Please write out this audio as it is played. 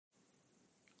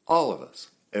All of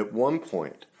us, at one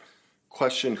point,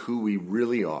 question who we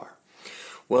really are.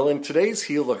 Well, in today's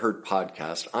Heal the Hurt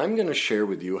podcast, I'm going to share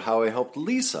with you how I helped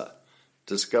Lisa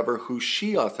discover who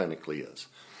she authentically is.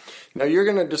 Now, you're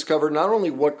going to discover not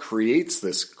only what creates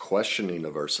this questioning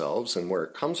of ourselves and where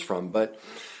it comes from, but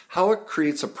how it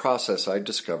creates a process I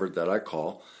discovered that I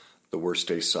call the worst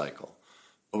day cycle.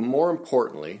 But more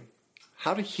importantly,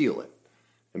 how to heal it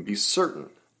and be certain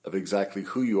of exactly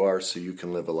who you are so you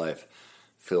can live a life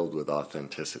filled with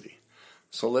authenticity.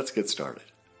 So let's get started.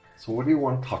 So what do you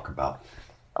want to talk about?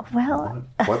 Well,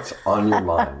 what's on your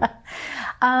mind?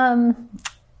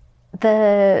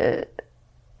 The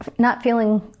not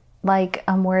feeling like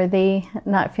I'm worthy,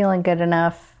 not feeling good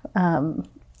enough. I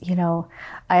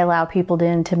allow people to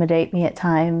intimidate me at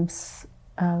times,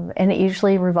 and it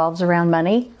usually revolves around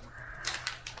money.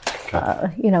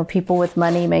 Okay. People with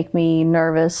money make me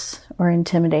nervous or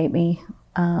intimidate me,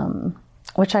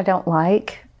 which I don't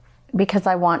like because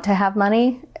I want to have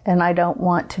money and I don't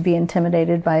want to be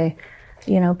intimidated by,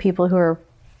 people who are,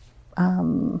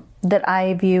 that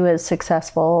I view as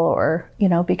successful or,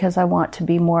 because I want to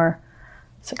be more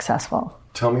successful.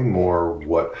 Tell me more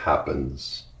what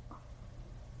happens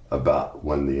about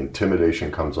when the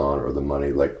intimidation comes on or the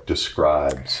money, like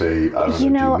describe, say, I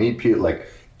don't know, do you meet people, like,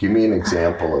 give me an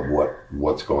example of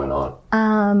what's going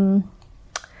on.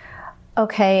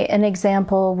 Okay, an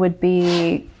example would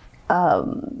be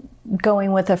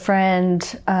going with a friend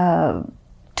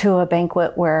to a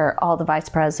banquet where all the vice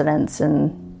presidents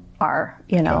are,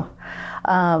 Okay.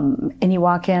 And you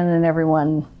walk in and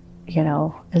everyone,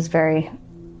 is very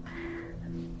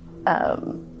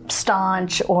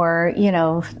staunch or,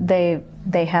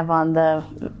 they have on the...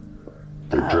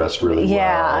 They're dressed really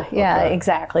well. Yeah,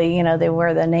 exactly. They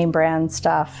wear the name brand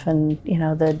stuff and,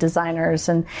 the designers.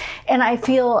 And I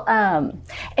feel,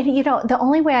 the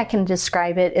only way I can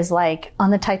describe it is like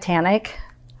on the Titanic,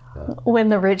 when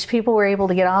the rich people were able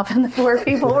to get off and the poor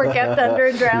people were kept under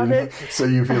and drowned. So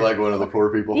you feel like one of the poor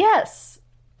people? Yes.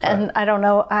 And I don't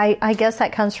know. I guess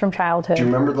that comes from childhood. Do you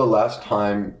remember the last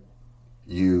time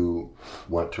you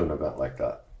went to an event like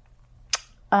that?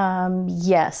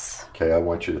 Yes. Okay, I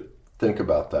want you to think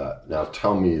about that. Now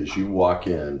tell me, as you walk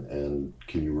in, and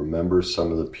can you remember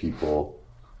some of the people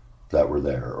that were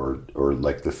there or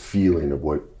like the feeling of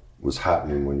what was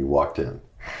happening when you walked in?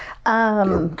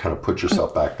 Kind of put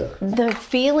yourself back there. The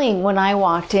feeling when I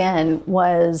walked in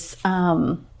was,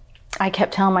 I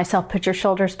kept telling myself, put your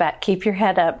shoulders back, keep your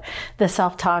head up. The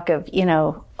self-talk of,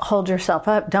 hold yourself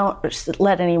up. Don't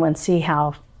let anyone see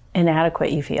how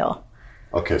inadequate you feel.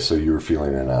 Okay, so you were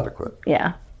feeling inadequate.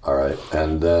 Yeah. All right.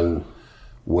 And then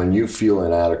when you feel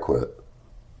inadequate,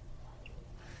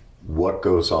 what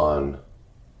goes on?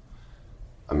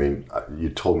 I mean, you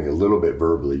told me a little bit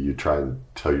verbally, you try and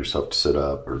tell yourself to sit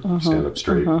up or stand up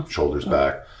straight, shoulders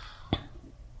back.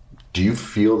 Do you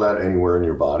feel that anywhere in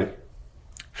your body?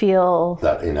 Feel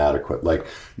that inadequate? Like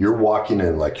you're walking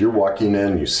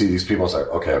in, you see these people, it's like,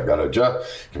 okay, I've got to adjust,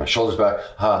 get my shoulders back.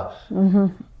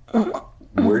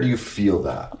 Where do you feel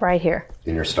that? Right here.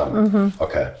 In your stomach?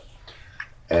 Okay.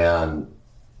 And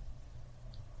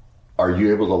are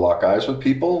you able to lock eyes with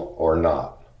people or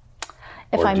not?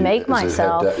 If I make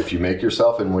myself... If you make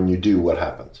yourself, and when you do, what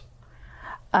happens?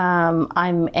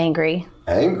 I'm angry.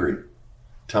 Angry?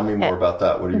 Tell me more about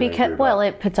that. What are you angry about? Well,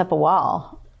 it puts up a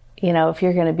wall. If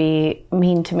you're going to be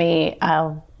mean to me,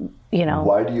 I'll,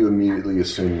 Why do you immediately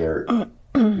assume they're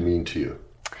mean to you?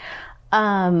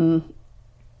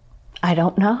 I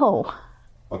don't know.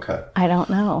 Okay. I don't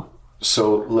know.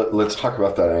 So let's talk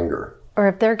about that anger. Or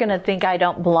if they're going to think I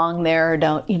don't belong there or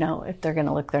don't, if they're going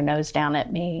to look their nose down at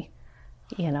me,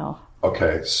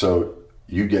 Okay, so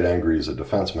you get angry as a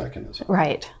defense mechanism.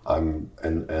 Right.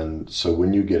 And so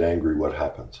when you get angry, what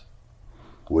happens?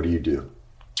 What do you do?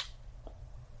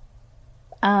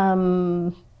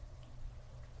 I'm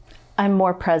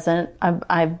more present.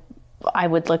 I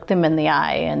would look them in the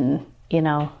eye and,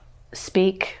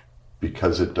 speak.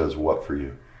 Because it does what for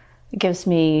you? It gives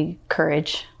me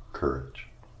courage. Courage.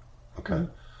 Okay.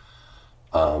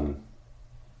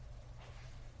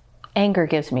 Anger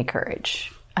gives me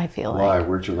courage, I feel like. Why?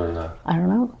 Where'd you learn that? I don't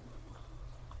know.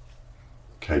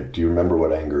 Okay. Do you remember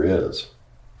what anger is?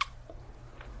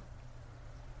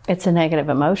 It's a negative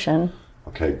emotion.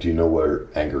 Okay. Do you know where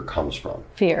anger comes from?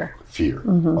 Fear. Fear.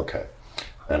 Okay.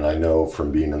 And I know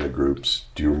from being in the groups,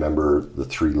 do you remember the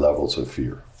 3 levels of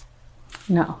fear?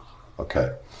 No.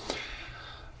 Okay.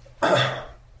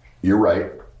 You're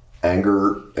right.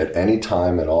 Anger at any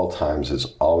time, at all times,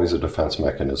 is always a defense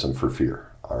mechanism for fear.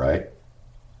 All right?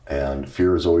 And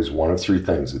fear is always one of 3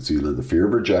 things. It's either the fear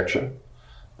of rejection,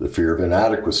 The fear of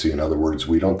inadequacy. In other words,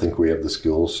 we don't think we have the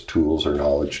skills, tools, or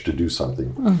knowledge to do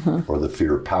something. Or the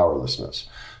fear of powerlessness.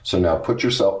 So now put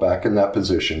yourself back in that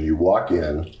position. You walk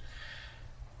in,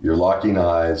 you're locking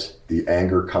eyes, the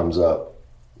anger comes up.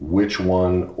 Which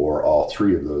one or all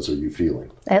three of those are you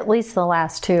feeling? At least the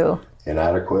last two.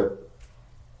 Inadequate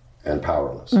and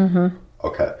powerless.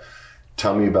 Okay.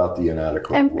 Tell me about the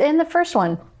inadequate. And the first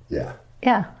one. Yeah.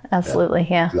 Yeah, absolutely.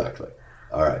 Yeah. Exactly.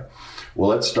 All right.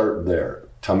 Well, let's start there.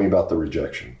 Tell me about the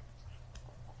rejection.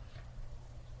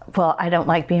 Well, I don't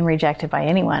like being rejected by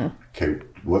anyone. Okay.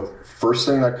 What first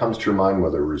thing that comes to your mind,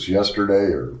 whether it was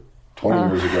yesterday or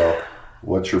 20 years ago,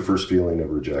 what's your first feeling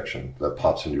of rejection that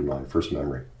pops into your mind? First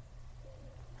memory.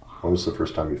 When was the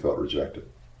first time you felt rejected?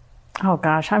 Oh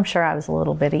gosh, I'm sure I was a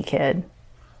little bitty kid.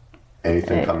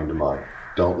 Anything coming to mind?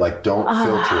 Don't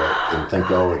filter it and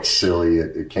think, oh, it's silly.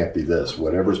 It can't be this.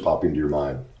 Whatever's popping to your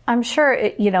mind. I'm sure,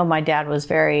 my dad was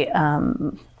very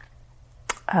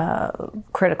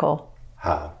critical.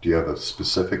 How? Do you have a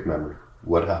specific memory?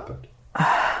 What happened?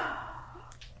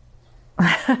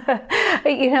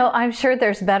 I'm sure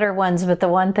there's better ones, but the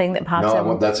one thing that pops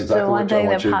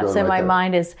in my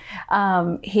mind is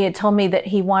he had told me that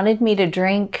he wanted me to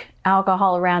drink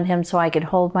alcohol around him so I could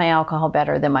hold my alcohol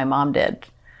better than my mom did.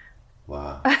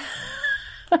 Wow.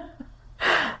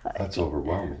 That's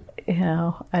overwhelming.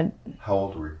 How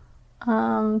old were you?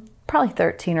 Probably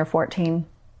 13 or 14.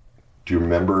 Do you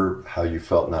remember how you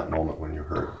felt in that moment when you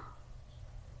heard it?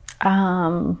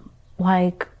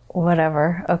 Like,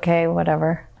 whatever. Okay,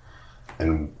 whatever.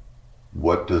 And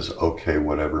what does okay,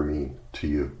 whatever mean to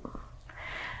you?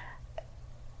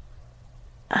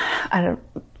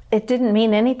 It didn't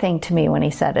mean anything to me when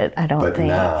he said it, I don't think. But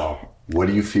now, what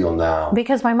do you feel now?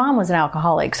 Because my mom was an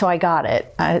alcoholic, so I got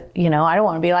it. I don't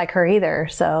want to be like her either,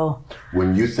 so.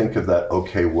 When you think of that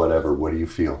okay, whatever, what do you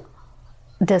feel?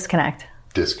 Disconnect.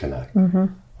 Disconnect.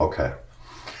 Okay.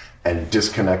 And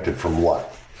disconnected from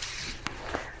what?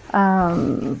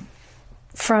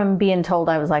 From being told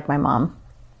I was like my mom.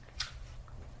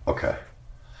 Okay.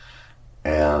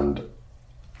 And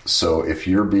so if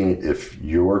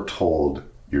you're told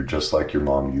you're just like your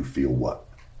mom, you feel what?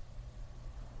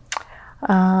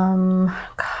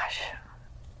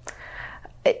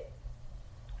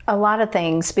 A lot of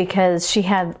things, because she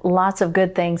had lots of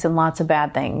good things and lots of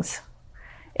bad things.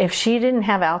 If she didn't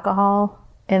have alcohol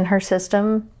in her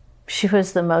system, she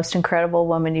was the most incredible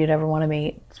woman you'd ever want to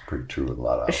meet. It's pretty true with a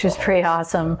lot of alcohol. She was pretty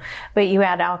awesome. Yeah. But you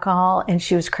add alcohol and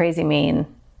she was crazy mean.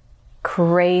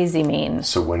 Crazy mean.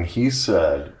 So when he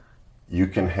said, you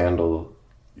can handle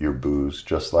your booze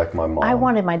just like my mom. I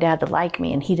wanted my dad to like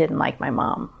me and he didn't like my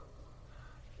mom.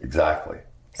 Exactly.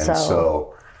 And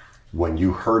so when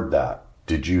you heard that,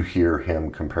 did you hear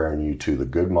him comparing you to the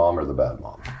good mom or the bad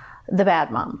mom? The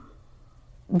bad mom.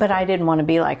 But I didn't want to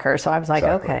be like her, so I was like,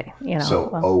 okay. So,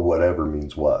 whatever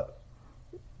means what?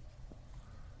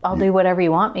 I'll do whatever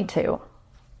you want me to.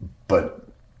 But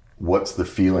what's the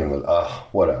feeling with,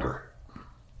 whatever?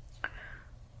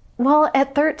 Well,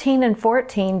 at 13 and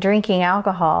 14, drinking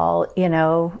alcohol,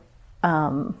 well,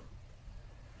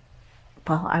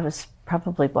 I was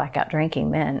probably blackout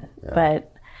drinking then. Yeah.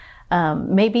 But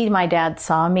maybe my dad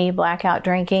saw me blackout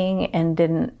drinking and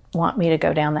didn't want me to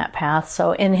go down that path.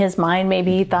 So in his mind,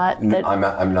 maybe he thought that...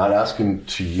 I'm not asking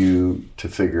you to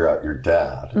figure out your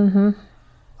dad.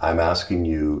 I'm asking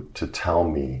you to tell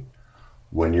me,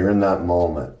 when you're in that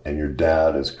moment and your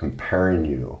dad is comparing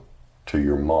you to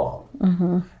your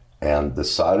mom, and the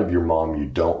side of your mom you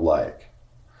don't like,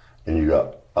 and you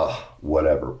go,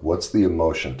 whatever. What's the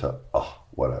emotion to,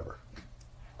 whatever?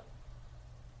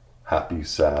 Happy,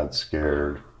 sad,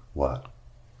 scared, what?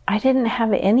 I didn't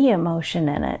have any emotion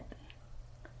in it.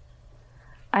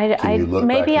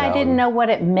 Maybe I didn't know what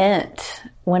it meant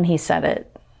when he said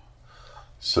it.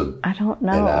 So I don't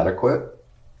know. Inadequate,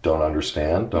 don't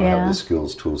understand, don't have the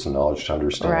skills, tools, and knowledge to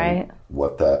understand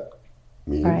what that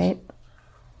means. Right.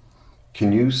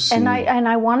 Can you see? And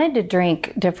I wanted to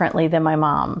drink differently than my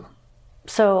mom.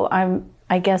 So I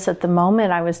guess at the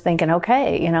moment I was thinking,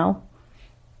 okay,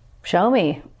 show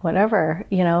me, whatever,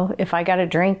 if I got to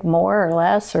drink more or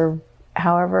less or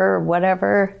however,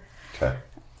 whatever. Okay.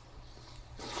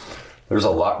 There's a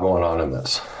lot going on in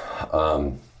this.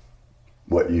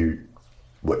 What you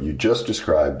just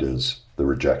described is the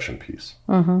rejection piece.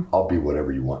 I'll be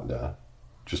whatever you want, Dad.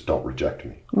 Just don't reject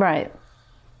me. Right.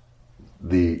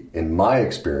 In my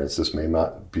experience, this may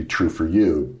not be true for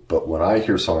you, but when I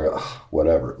hear someone go,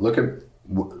 whatever,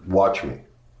 watch me.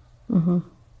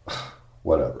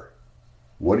 Whatever.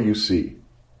 What do you see?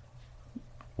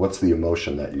 What's the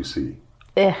emotion that you see?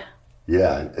 Eh.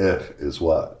 Yeah, and if is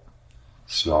what?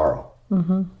 Snarl.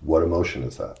 Mm-hmm. What emotion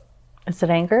is that? Is it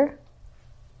anger?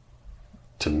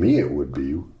 To me, it would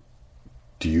be.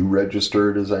 Do you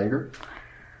register it as anger?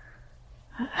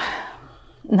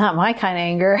 Not my kind of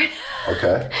anger.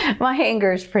 Okay. My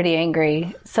anger is pretty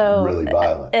angry. So Really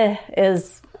violent.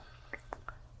 Is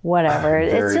whatever.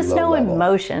 Very It's just low no level.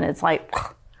 emotion. It's like,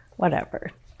 whatever.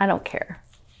 I don't care.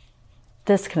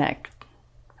 Disconnect.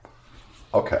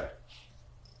 Okay.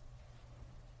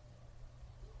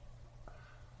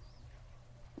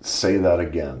 Say that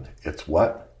again. It's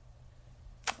what?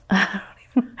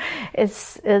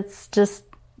 It's just,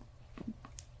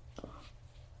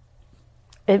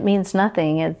 it means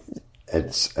nothing.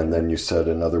 It's, and then you said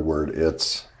another word.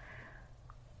 It's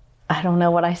I don't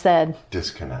know what I said.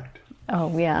 disconnect.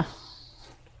 Oh, yeah.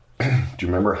 Do you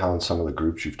remember how in some of the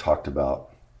groups you've talked about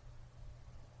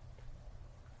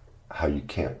how you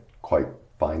can't quite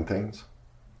find things?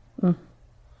 Mm.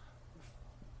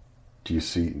 Do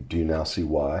you now see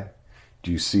why?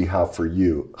 Do you see how for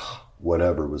you,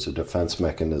 whatever was a defense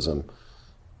mechanism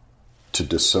to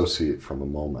dissociate from a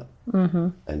moment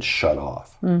and shut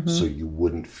off so you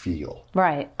wouldn't feel?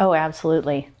 Right. Oh,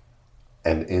 absolutely.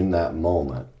 And in that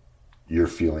moment, you're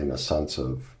feeling a sense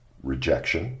of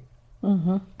rejection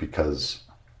because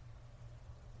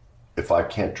if I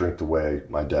can't drink the way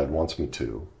my dad wants me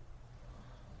to,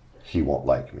 he won't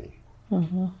like me.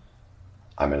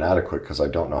 I'm inadequate because I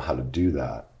don't know how to do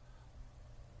that.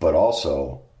 But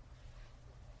also,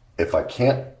 if I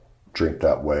can't drink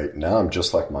that way, now I'm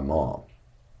just like my mom.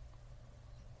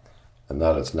 And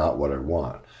that is not what I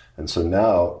want. And so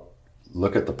now,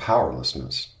 look at the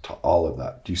powerlessness to all of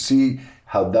that. Do you see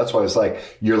how that's why it's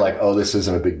like, you're like, oh, this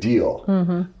isn't a big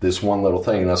deal. This one little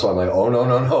thing. And that's why I'm like, oh,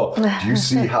 no. Do you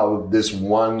see how this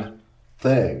one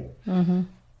thing,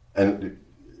 and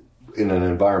in an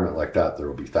environment like that, there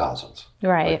will be thousands.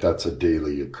 Right. Like that's a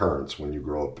daily occurrence when you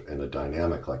grow up in a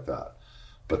dynamic like that.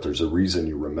 But there's a reason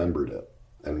you remembered it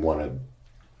and wanted,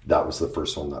 that was the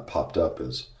first one that popped up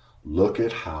is, look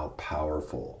at how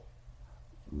powerful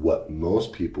what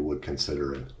most people would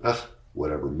consider an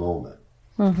whatever moment.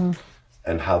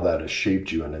 And how that has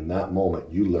shaped you. And in that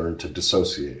moment, you learn to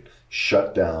dissociate,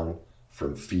 shut down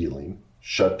from feeling,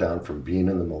 shut down from being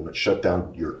in the moment, shut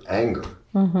down your anger.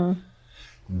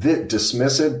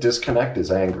 Dismissive, disconnect is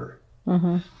anger.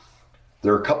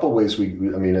 There are a couple ways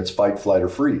it's fight, flight, or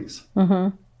freeze.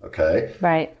 Okay?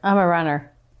 Right. I'm a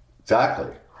runner.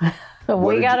 Exactly.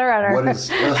 We got a runner. What is,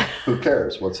 who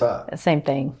cares? What's that? Same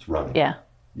thing. It's running. Yeah.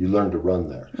 You learn to run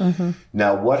there.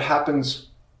 Now, what happens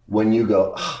when you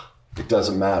go, it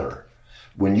doesn't matter?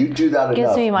 When you do that It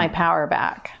enough. gives me my power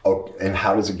back. Oh, and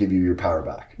how does it give you your power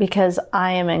back? Because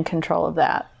I am in control of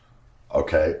that.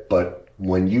 Okay, but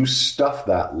when you stuff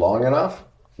that long enough,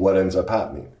 what ends up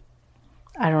happening?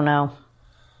 I don't know.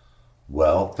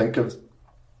 Well, think of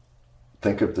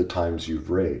the times you've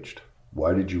raged.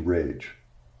 Why did you rage?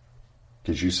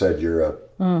 Because you said you're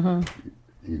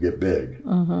you get big.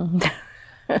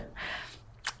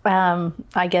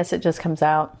 I guess it just comes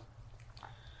out.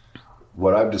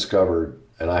 What I've discovered,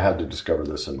 and I had to discover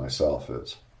this in myself,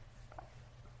 is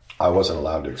I wasn't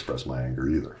allowed to express my anger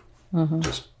either.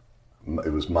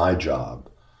 It was my job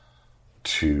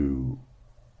to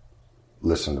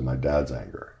listen to my dad's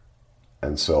anger.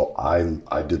 And so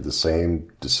I did the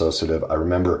same dissociative. I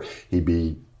remember he'd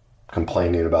be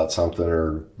complaining about something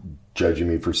or judging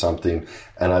me for something,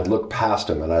 and I'd look past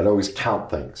him and I'd always count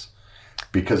things.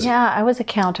 Because I was a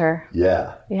counter.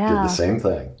 did the same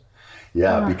thing.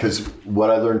 Because what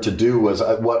I learned to do was,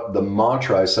 what the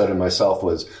mantra I said to myself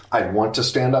was, I want to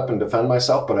stand up and defend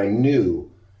myself, but I knew,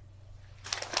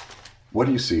 what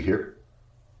do you see here?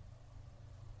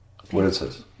 What is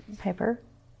this? Paper.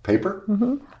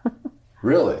 Paper?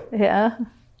 Really? Yeah.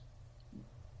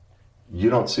 You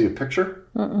don't see a picture?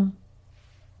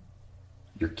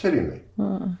 You're kidding me.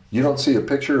 You don't see a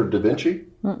picture of Da Vinci?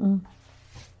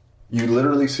 You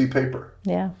literally see paper.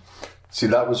 Yeah. See,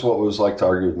 that was what it was like to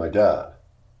argue with my dad.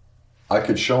 I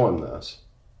could show him this,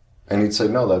 and he'd say,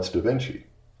 no, that's Da Vinci.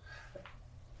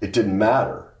 It didn't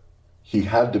matter. He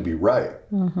had to be right.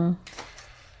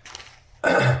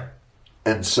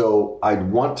 And so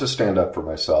I'd want to stand up for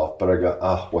myself, but I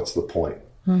go, what's the point?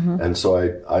 And so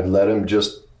I'd let him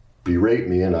just berate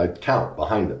me, and I'd count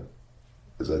behind him,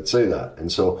 as I'd say that. And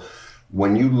so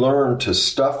when you learn to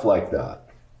stuff like that,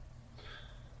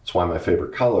 that's why my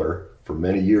favorite color for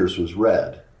many years was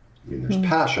red. I mean, there's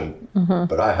passion,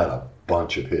 but I had a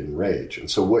bunch of hidden rage.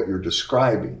 And so what you're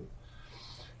describing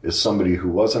is somebody who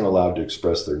wasn't allowed to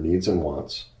express their needs and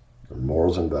wants, their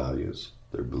morals and values,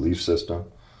 their belief system.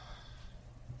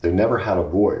 They never had a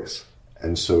voice.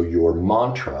 And so your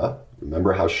mantra,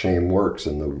 Remember how shame works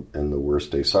in the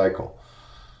worst day cycle.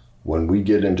 When we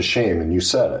get into shame, and you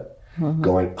said it,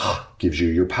 going gives you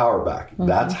your power back.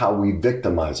 That's how we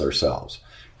victimize ourselves.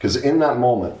 Because in that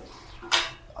moment,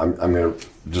 I'm going to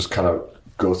just kind of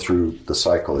go through the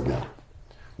cycle again.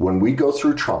 When we go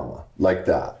through trauma like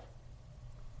that,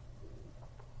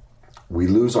 we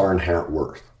lose our inherent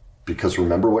worth. Because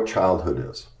remember what childhood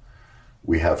is.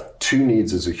 We have two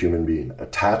needs as a human being,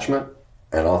 attachment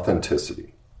and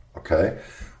authenticity. Okay?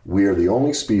 We are the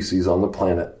only species on the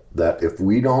planet that if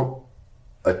we don't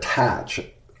attach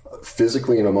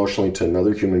physically and emotionally to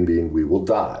another human being, we will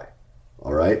die.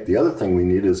 All right? The other thing we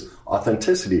need is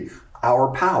authenticity,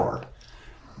 our power,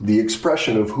 the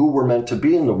expression of who we're meant to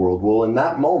be in the world. Well, in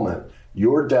that moment,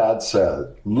 your dad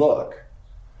said, look,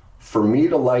 for me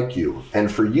to like you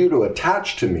and for you to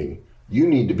attach to me, you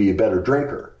need to be a better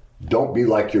drinker. Don't be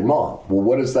like your mom. Well,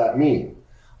 what does that mean?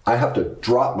 I have to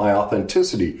drop my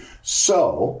authenticity.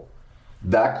 So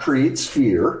that creates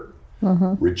fear,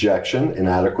 rejection,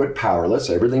 inadequate, powerless,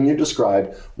 everything you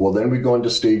described. Well, then we go into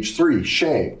stage 3,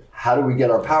 shame. How do we get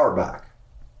our power back?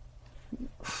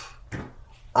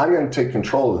 I'm going to take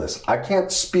control of this. I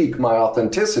can't speak my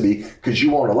authenticity because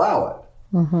you won't allow it.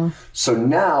 So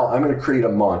now I'm going to create a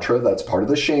mantra that's part of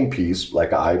the shame piece.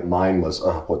 Like mine was,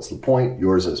 what's the point?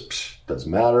 Yours is, doesn't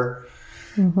matter.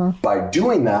 By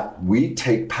doing that, we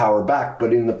take power back.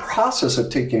 But in the process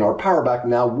of taking our power back,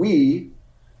 now we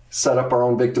set up our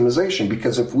own victimization.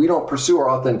 Because if we don't pursue our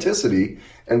authenticity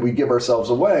and we give ourselves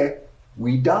away,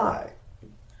 we die.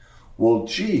 Well,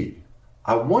 gee,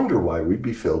 I wonder why we'd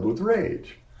be filled with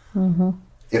rage.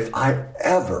 If I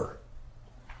ever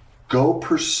go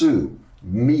pursue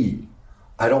me,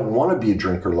 I don't want to be a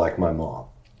drinker like my mom.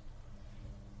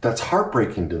 That's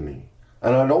heartbreaking to me.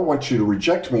 And I don't want you to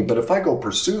reject me, but if I go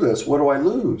pursue this, what do I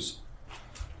lose?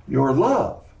 Your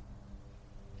love.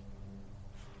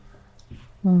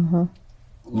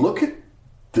 Look at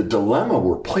the dilemma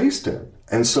we're placed in.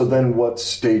 And so then what's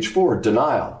stage 4?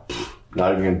 Denial.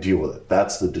 Not even going to deal with it.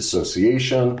 That's the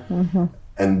dissociation.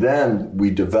 And then we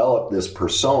develop this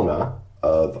persona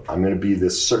of I'm going to be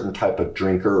this certain type of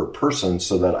drinker or person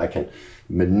so that I can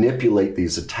manipulate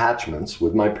these attachments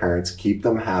with my parents, keep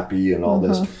them happy and all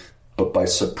this. But by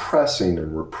suppressing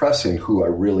and repressing who I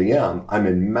really am, I'm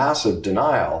in massive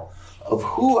denial of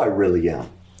who I really am.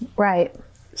 Right.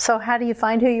 So how do you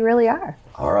find who you really are?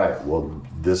 All right. Well,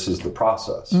 this is the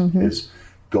process, is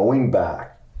going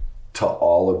back to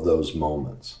all of those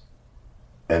moments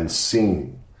and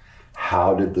seeing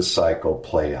how did the cycle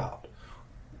play out?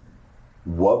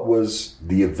 What was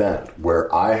the event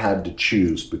where I had to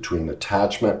choose between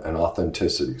attachment and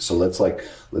authenticity? So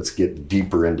let's get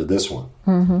deeper into this one.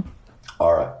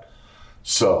 All right.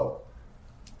 So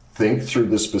think through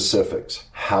the specifics.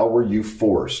 How were you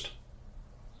forced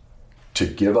to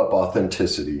give up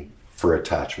authenticity for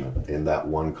attachment in that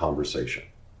one conversation?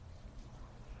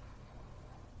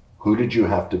 Who did you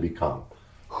have to become?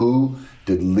 Who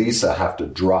did Lisa have to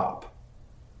drop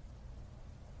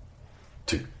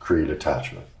to create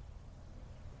attachment?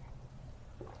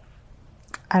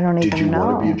 I don't even know. Did you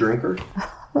want to be a drinker?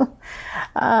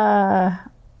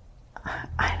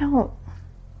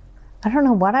 I don't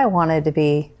know what I wanted to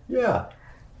be. Yeah.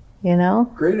 You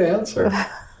know? Great answer.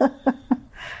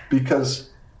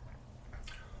 Because,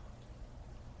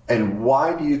 and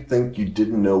why do you think you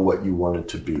didn't know what you wanted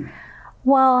to be?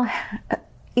 Well,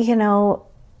 you know,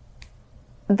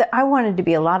 I wanted to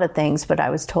be a lot of things, but I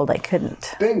was told I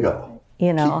couldn't. Bingo.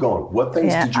 You know. Keep going. What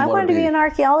things did you I want to be? wanted to be an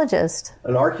archaeologist.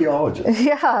 An archaeologist.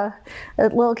 Yeah.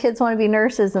 Little kids want to be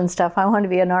nurses and stuff. I wanted to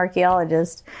be an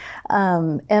archaeologist.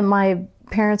 And my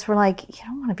parents were like, you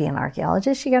don't want to be an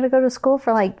archaeologist. You got to go to school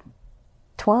for like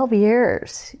 12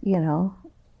 years, you know.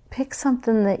 Pick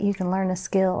something that you can learn a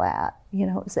skill at. You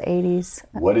know, it was the 80s.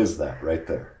 What is that right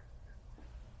there?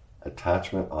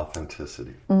 Attachment,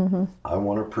 authenticity. I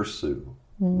want to pursue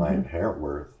my inherent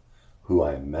worth, who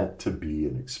I am meant to be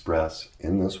and express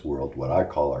in this world, what I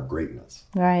call our greatness.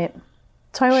 Right.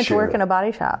 So I went to work in a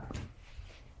body shop.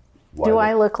 Do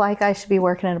I look like I should be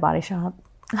working in a body shop?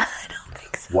 I don't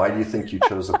think so. Why do you think you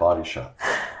chose a body shop?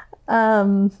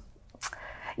 You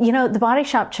know, the body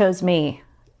shop chose me,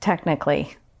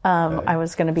 technically. Okay. I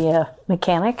was going to be a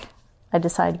mechanic. I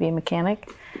decided to be a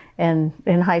mechanic. And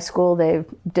in high school, they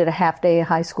did a half day of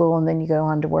high school, and then you go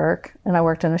on to work. And I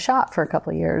worked in a shop for a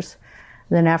couple of years.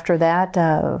 Then after that,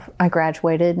 I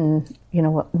graduated and, you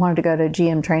know, wanted to go to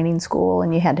GM training school,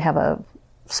 and you had to have a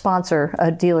sponsor,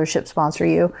 a dealership sponsor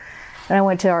you. And I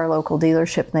went to our local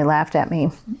dealership, and they laughed at me.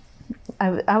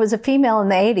 I was a female in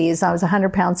the 80s. I was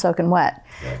 100 pounds soaking wet.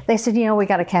 Yeah. They said, we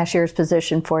got a cashier's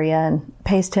position for you and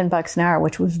pays $10 an hour,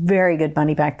 which was very good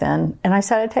money back then. And I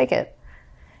said, I'd take it.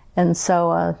 And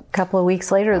so a couple of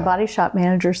weeks later, the body shop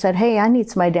manager said, hey, I need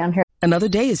somebody down here. Another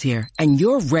day is here, and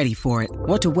you're ready for it.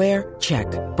 What to wear? Check.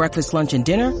 Breakfast, lunch, and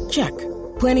dinner? Check.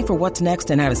 Planning for what's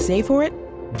next and how to save for it?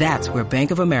 That's where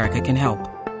Bank of America can help.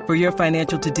 For your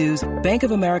financial to-dos, Bank of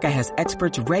America has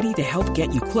experts ready to help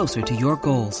get you closer to your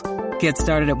goals. Get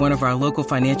started at one of our local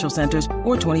financial centers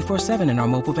or 24/7 in our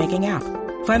mobile banking app.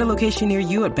 Find a location near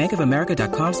you at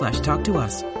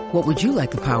bankofamerica.com/talktous. What would you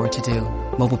like the power to do?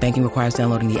 Mobile banking requires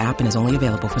downloading the app and is only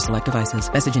available for select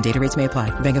devices. Message and data rates may apply.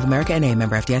 Bank of America N.A.,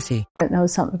 member FDIC. That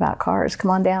knows something about cars.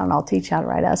 Come on down. I'll teach you how to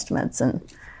write estimates. And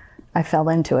I fell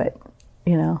into it,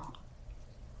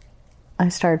 I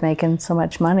started making so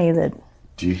much money that...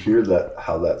 Do you hear that?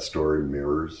 How that story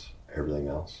mirrors everything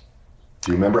else?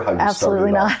 Do you remember how you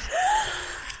Absolutely started not.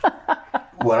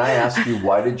 off? When I asked you,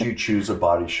 why did you choose a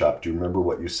body shop? Do you remember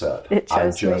what you said? It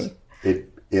chose me.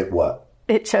 It what?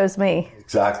 It chose me.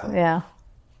 Exactly. Yeah.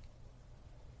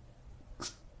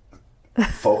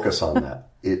 Focus on that.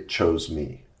 It chose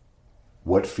me.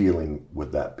 What feeling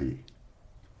would that be?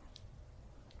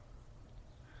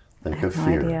 Think of no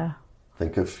fear. idea.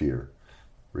 Think of fear.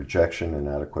 Rejection,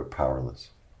 inadequate, powerless.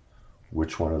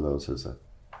 Which one of those is it?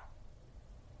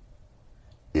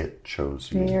 It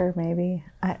chose me. Fear, maybe.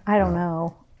 I don't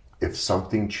know. If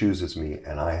something chooses me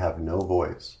and I have no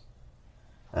voice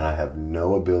and I have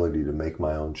no ability to make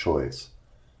my own choice,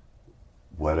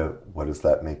 what does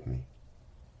that make me?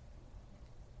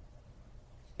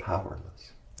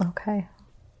 Powerless. Okay.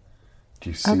 Do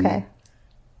you see? Okay.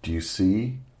 Do you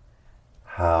see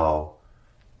how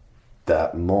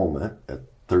that moment at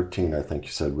 13, I think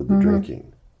you said, with the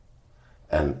drinking,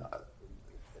 and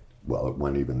well, it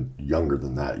went even younger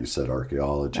than that. You said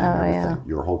archaeology and everything. Yeah.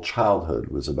 Your whole childhood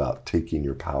was about taking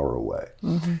your power away.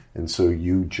 And so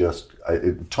you just,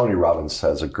 Tony Robbins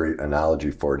has a great analogy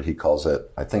for it. He calls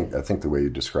it, I think the way he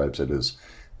describes it is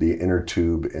the inner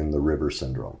tube in the river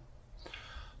syndrome.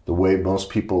 The way most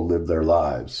people live their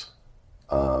lives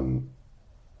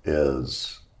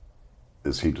is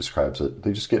he describes it,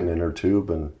 they just get an inner tube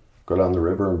and go down the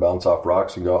river and bounce off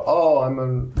rocks and go, oh, I'm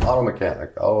an auto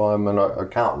mechanic. Oh, I'm an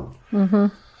accountant.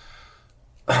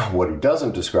 What he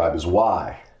doesn't describe is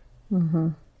why.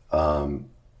 And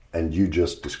you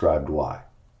just described why.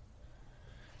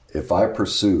 If I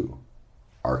pursue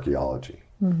archaeology,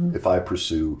 if I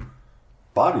pursue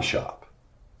body shop,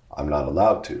 I'm not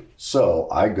allowed to. So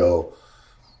I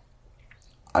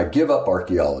give up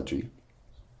archaeology.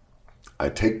 I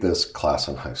take this class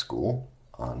in high school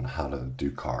on how to do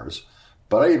cars,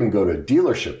 but I even go to a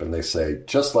dealership and they say,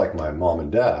 just like my mom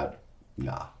and dad,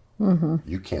 nah,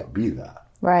 you can't be that.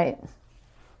 Right.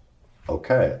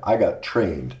 Okay, I got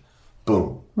trained.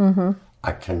 Boom.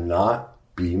 I cannot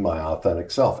be my authentic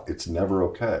self. It's never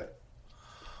okay.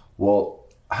 Well,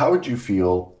 how would you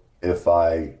feel if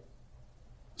I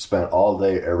spent all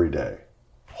day, every day,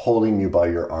 holding you by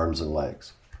your arms and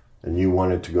legs, and you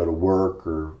wanted to go to work,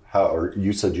 or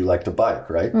you said you like to bike,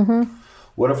 right?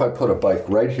 What if I put a bike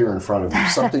right here in front of you,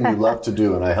 something you love to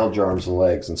do, and I held your arms and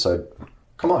legs and said,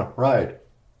 come on, ride.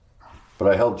 But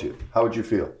I held you. How would you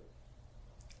feel?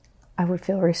 I would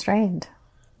feel restrained.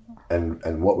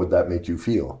 And what would that make you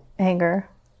feel? Anger.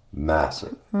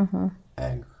 Massive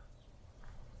anger.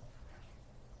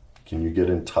 Can you get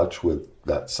in touch with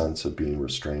that sense of being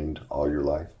restrained all your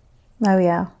life? Oh,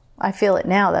 yeah. I feel it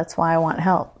now. That's why I want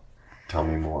help. Tell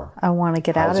me more. I want to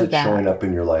get out of that. How's it showing up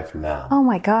in your life now? Oh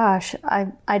my gosh.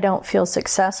 I don't feel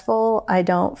successful. I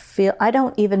don't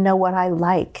even know what I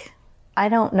like. I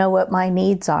don't know what my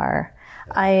needs are.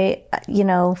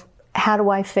 How do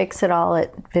I fix it all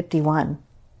at 51?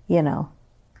 Yeah.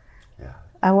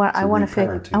 I want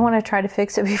to try to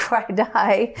fix it before I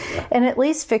die, and at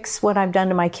least fix what I've done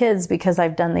to my kids, because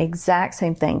I've done the exact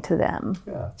same thing to them.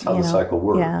 Yeah, that's how the cycle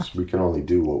works. Yeah. We can only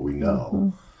do what we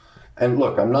know. And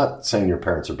look, I'm not saying your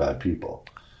parents are bad people.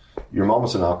 Your mom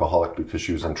was an alcoholic because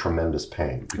she was in tremendous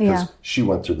pain, because she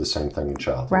went through the same thing in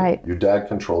childhood. Right. Your dad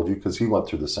controlled you because he went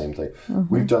through the same thing.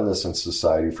 We've done this in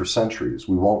society for centuries.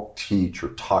 We won't teach or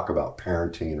talk about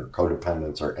parenting or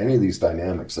codependence or any of these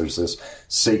dynamics. There's this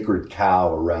sacred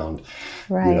cow around,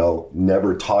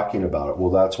 never talking about it.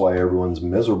 Well, that's why everyone's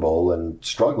miserable and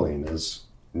struggling, is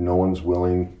no one's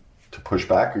willing to push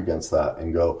back against that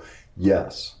and go,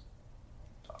 yes,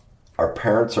 our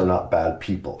parents are not bad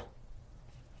people.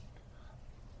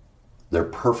 They're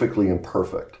perfectly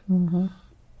imperfect.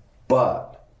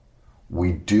 But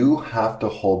we do have to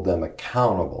hold them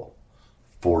accountable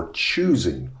for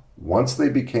choosing, once they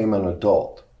became an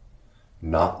adult,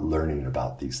 not learning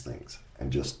about these things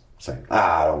and just saying,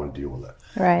 I don't want to deal with it.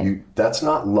 Right. That's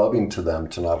not loving to them,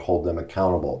 to not hold them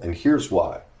accountable. And here's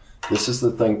why. This is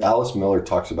the thing. Alice Miller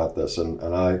talks about this, and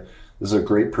this is a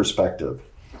great perspective.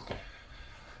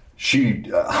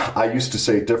 I used to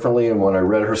say it differently, and when I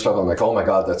read her stuff, I'm like, oh my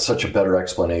God, that's such a better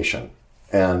explanation.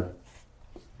 And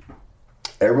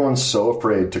everyone's so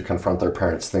afraid to confront their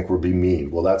parents, think we're being mean.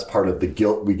 Well, that's part of the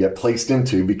guilt we get placed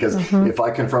into, because if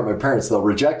I confront my parents, they'll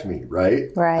reject me, right?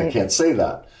 Right. I can't say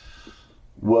that.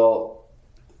 Well,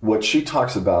 what she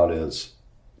talks about is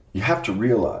you have to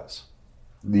realize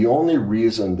the only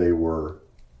reason they were,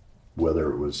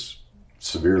 whether it was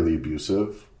severely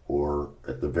abusive or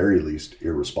at the very least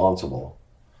irresponsible,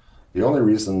 the only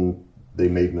reason they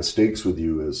made mistakes with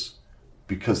you is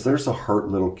because there's a hurt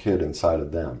little kid inside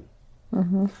of them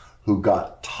who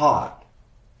got taught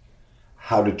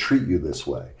how to treat you this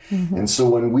way. And so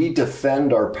when we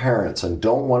defend our parents and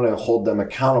don't want to hold them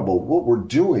accountable, what we're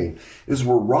doing is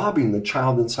we're robbing the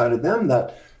child inside of them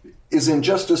that is in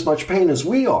just as much pain as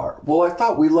we are. Well, I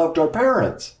thought we loved our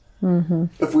parents.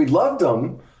 If we loved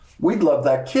them, we'd love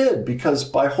that kid, because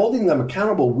by holding them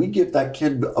accountable, we give that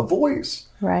kid a voice.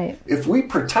 Right. If we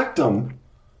protect them,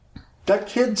 that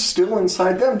kid's still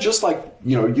inside them. Just like,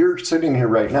 you're sitting here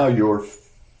right now, you're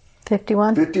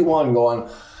 51 going,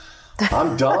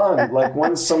 I'm done. Like,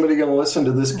 when's somebody going to listen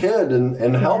to this kid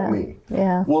and help me?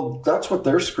 Yeah. Well, that's what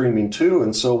they're screaming too.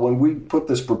 And so when we put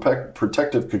this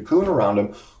protective cocoon around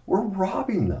them, we're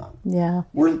robbing them. Yeah.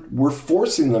 We're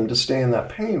forcing them to stay in that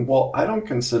pain. Well, I don't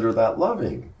consider that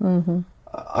loving.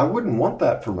 I wouldn't want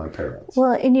that for my parents.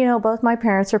 Well, and both my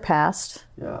parents are passed.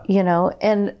 Yeah.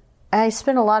 And I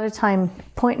spent a lot of time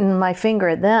pointing my finger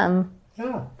at them.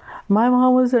 Yeah. My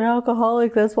mom was an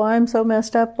alcoholic. That's why I'm so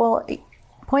messed up. Well,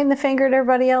 pointing the finger at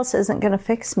everybody else isn't going to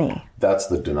fix me. That's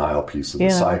the denial piece of the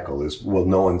cycle is, well,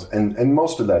 no one's, and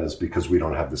most of that is because we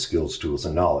don't have the skills, tools,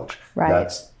 and knowledge. Right.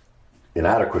 That's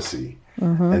inadequacy.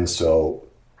 And so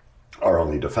our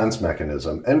only defense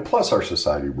mechanism, and plus our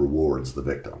society rewards the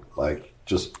victim. Like,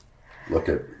 just look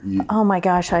at you. Oh my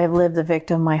gosh, I have lived the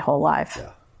victim my whole life.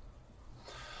 Yeah.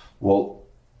 Well,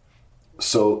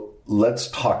 so let's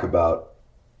talk about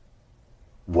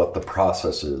what the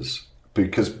process is,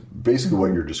 because basically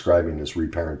what you're describing is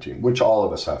reparenting, which all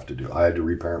of us have to do. I had to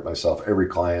reparent myself. Every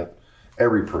client,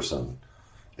 every person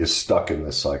is stuck in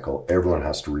this cycle. Everyone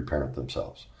has to reparent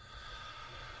themselves.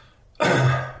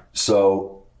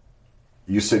 So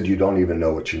you said you don't even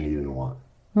know what you need and want.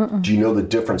 Do you know the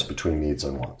difference between needs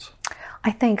and wants?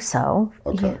 I think so.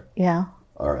 Okay. Yeah.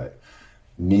 All right.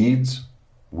 Needs,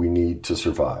 we need to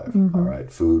survive. All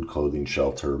right. Food, clothing,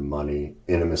 shelter, money,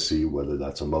 intimacy, whether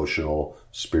that's emotional,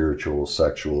 spiritual,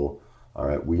 sexual. All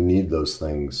right. We need those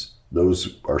things.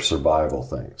 Those are survival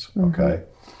things. Okay.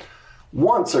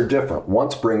 Wants are different.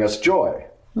 Wants bring us joy.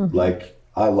 Like,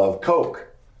 I love Coke.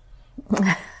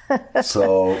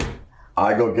 So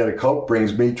I go get a Coke,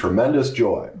 brings me tremendous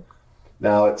joy.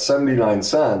 Now, at 79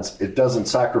 cents, it doesn't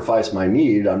sacrifice my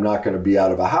need. I'm not going to be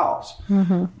out of a house.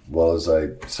 Well, as I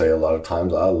say a lot of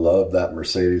times, I love that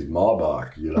Mercedes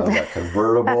Maybach, that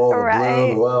convertible, Right.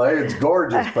 the blue. Well, hey, it's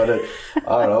gorgeous, but I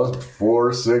don't know,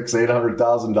 $400,000,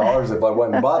 $800,000. If I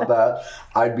went and bought that,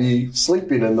 I'd be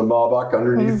sleeping in the Maybach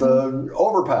underneath the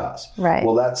overpass. Right.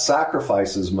 Well, that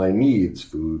sacrifices my needs,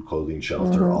 food, clothing,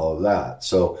 shelter, all of that.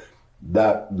 So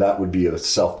that would be a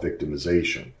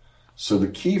self-victimization. So the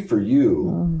key for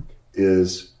you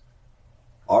is,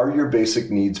 are your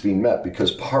basic needs being met?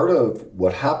 Because part of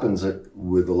what happens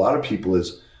with a lot of people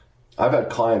is, I've had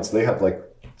clients, they have like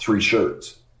 3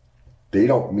 shirts. They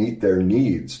don't meet their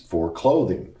needs for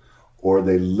clothing, or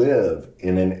they live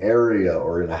in an area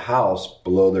or in a house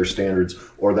below their standards,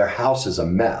 or their house is a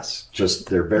mess. Just,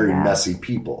 they're very messy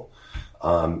people.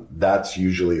 That's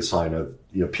usually a sign of,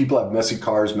 people have messy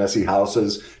cars, messy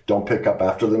houses, don't pick up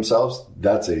after themselves.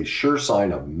 That's a sure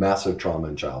sign of massive trauma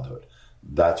in childhood.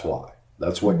 That's why.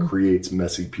 That's what creates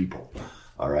messy people.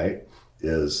 All right.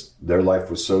 Is their life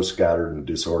was so scattered and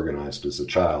disorganized as a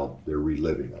child, they're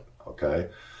reliving it. Okay.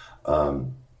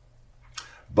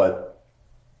 But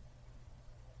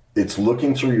it's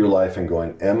looking through your life and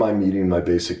going, am I meeting my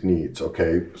basic needs?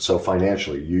 Okay. So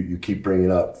financially, you keep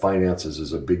bringing up finances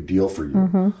is a big deal for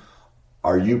you.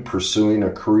 Are you pursuing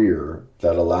a career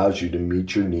that allows you to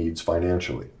meet your needs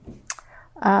financially?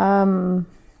 Not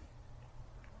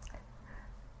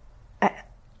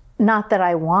that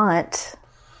I want,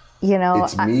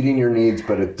 It's meeting your needs,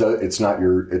 but it's not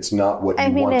what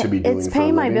you want to be doing. It's for paying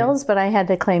a my living. bills, but I had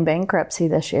to claim bankruptcy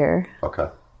this year. Okay.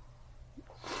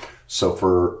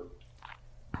 So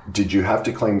did you have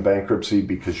to claim bankruptcy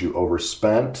because you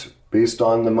overspent based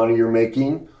on the money you're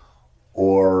making?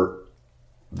 or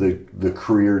the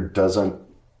career doesn't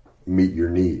meet your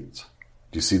needs.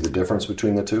 Do you see the difference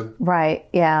between the two? Right,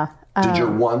 yeah. Did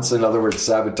your wants, in other words,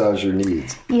 sabotage your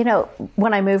needs? You know,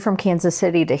 when I moved from Kansas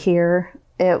City to here,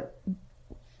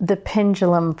 the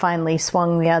pendulum finally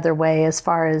swung the other way as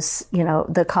far as, you know,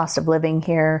 the cost of living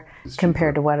here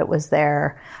compared to what it was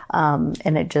there. And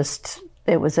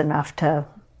it was enough to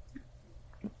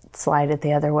slide it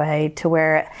the other way to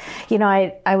where, you know,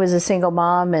 I was a single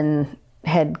mom and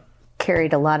had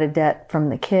carried a lot of debt from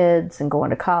the kids and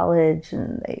going to college,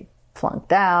 and they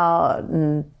flunked out,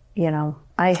 and, you know,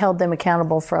 I held them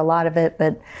accountable for a lot of it,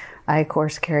 but I, of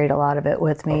course, carried a lot of it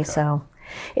with me. Okay. So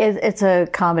it's a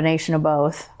combination of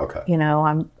both. Okay. You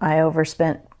know, I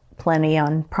overspent plenty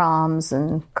on proms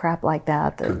and crap like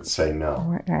that. Couldn't say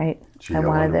no. Right. Gee, I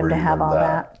wanted them to have all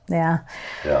that. Yeah.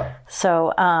 Yeah.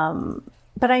 So,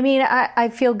 but I mean, I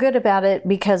feel good about it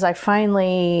because I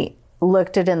finally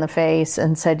looked it in the face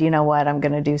and said, you know what, I'm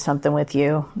going to do something with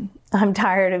you. I'm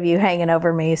tired of you hanging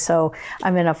over me. So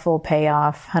I'm in a full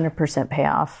payoff, 100%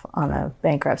 payoff on a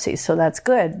bankruptcy. So that's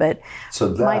good. But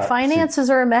my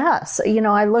finances are a mess. You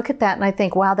know, I look at that and I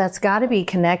think, wow, that's got to be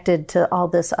connected to all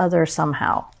this other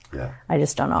somehow. Yeah. I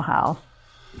just don't know how.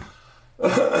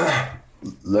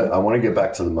 I want to get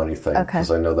back to the money thing because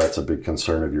I know that's a big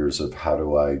concern of yours of how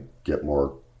do I get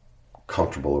more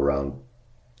comfortable around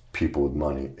people with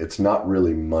money. It's not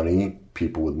really money,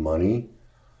 people with money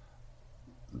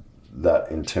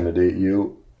that intimidate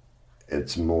you.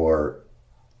 It's more,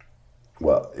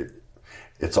 well,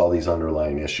 it's all these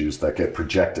underlying issues that get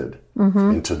projected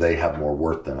into they have more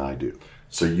worth than I do.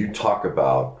 So you talk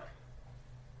about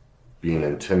being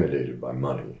intimidated by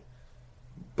money,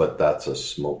 but that's a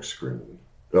smokescreen.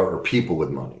 Or people with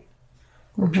money,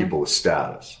 or people with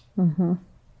status.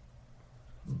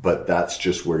 But that's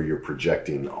just where you're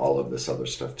projecting all of this other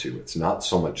stuff too. It's not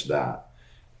so much that.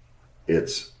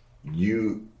 It's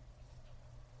you,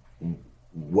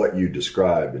 what you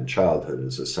describe in childhood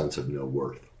is a sense of no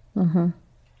worth.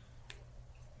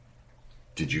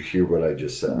 Did you hear what I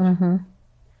just said?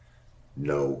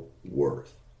 No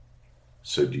worth.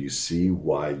 So do you see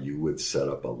why you would set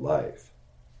up a life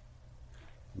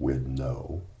with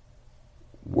no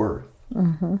worth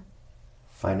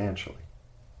financially?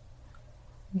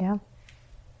 Yeah.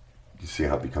 You see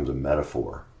how it becomes a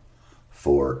metaphor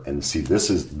for, and see, this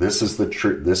is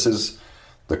the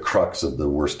crux of the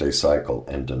worst day cycle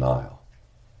and denial.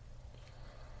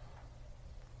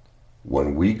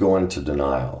 When we go into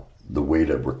denial, the way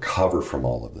to recover from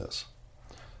all of this,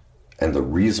 and the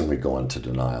reason we go into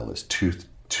denial is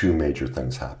two major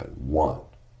things happen. One,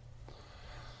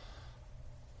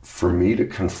 for me to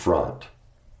confront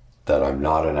that I'm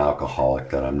not an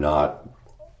alcoholic, that I'm not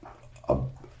a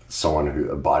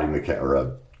body mechanic or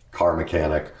a car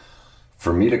mechanic,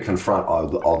 for me to confront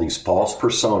all these false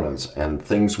personas and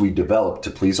things we develop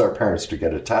to please our parents to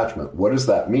get attachment, what does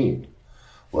that mean?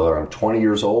 Whether I'm 20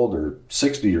 years old or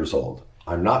 60 years old,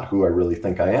 I'm not who I really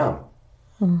think I am.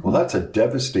 Well, that's a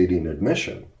devastating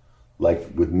admission. Like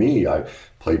with me, I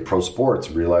played pro sports,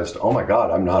 realized, oh my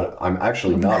God, I'm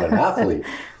actually not an athlete.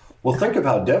 Well, think of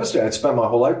how devastating. I'd spent my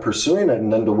whole life pursuing it,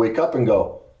 and then to wake up and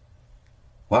go,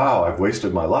 wow, I've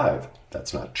wasted my life.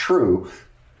 That's not true,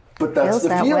 but that's feels the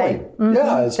that feeling. Way.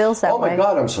 Yeah, feels that oh my way.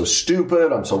 God, I'm so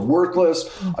stupid. I'm so worthless.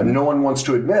 No one wants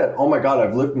to admit, oh my God,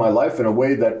 I've lived my life in a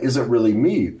way that isn't really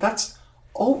me. That's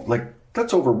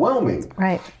overwhelming.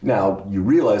 Right. Now, you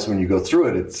realize when you go through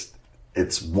it,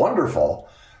 it's wonderful.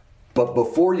 But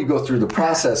before you go through the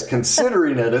process,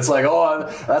 considering it, it's like,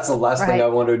 oh, that's the last thing I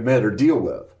want to admit or deal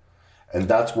with. And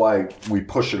that's why we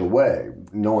push it away.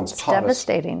 No one's taught us.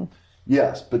 Devastating.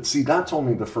 Yes, but see, that's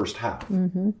only the first half.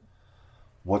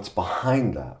 What's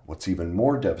behind that, what's even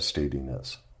more devastating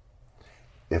is,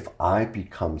 if I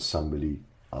become somebody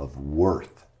of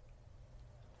worth,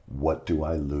 what do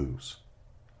I lose?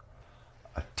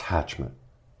 Attachment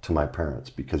to my parents,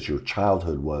 because your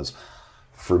childhood was,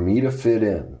 for me to fit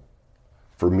in,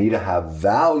 for me to have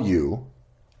value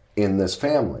in this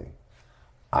family,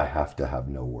 I have to have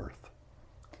no worth.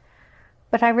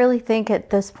 But I really think at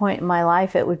this point in my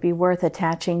life, it would be worth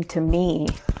attaching to me.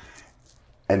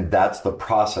 And that's the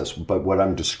process. But what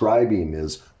I'm describing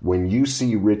is when you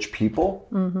see rich people,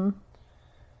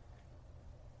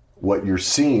 what you're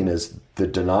seeing is the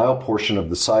denial portion of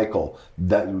the cycle.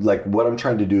 That, like, what I'm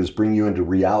trying to do is bring you into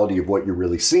reality of what you're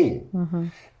really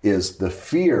seeing. Is the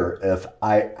fear, if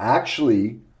I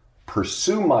actually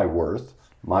pursue my worth,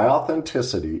 my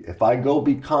authenticity, if I go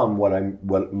become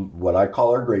what I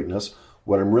call our greatness,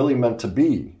 what I'm really meant to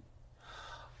be,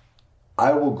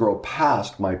 I will grow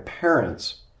past my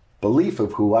parents' belief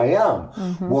of who I am.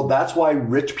 Well, that's why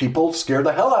rich people scare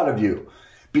the hell out of you.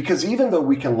 Because even though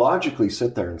we can logically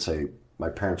sit there and say, my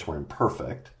parents were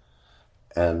imperfect,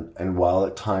 and while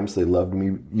at times they loved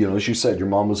me, as you said, your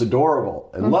mom was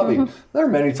adorable and loving, there are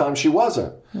many times she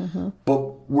wasn't.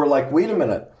 But we're like, wait a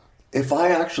minute, if I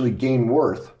actually gain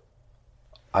worth,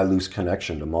 I lose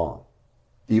connection to mom,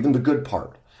 even the good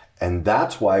part. And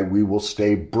that's why we will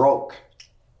stay broke.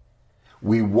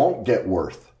 We won't get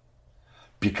worth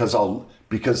because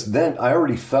then I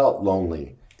already felt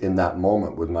lonely in that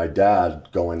moment with my dad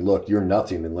going, look, you're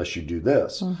nothing unless you do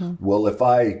this. Well, if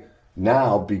I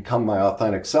now become my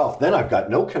authentic self, then I've got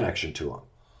no connection to him.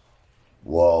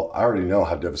 Well, I already know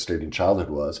how devastating childhood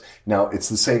was. Now, it's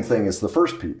the same thing as the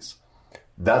first piece.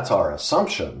 That's our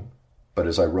assumption. But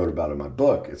as I wrote about in my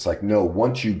book, it's like, no,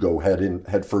 once you go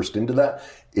head first into that,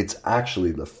 it's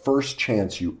actually the first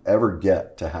chance you ever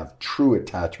get to have true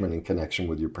attachment and connection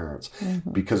with your parents.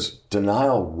 Because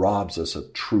denial robs us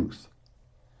of truth.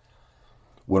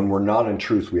 When we're not in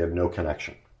truth, we have no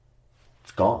connection.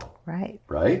 It's gone. Right.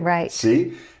 Right? Right.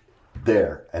 See?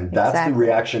 There. And that's the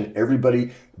reaction.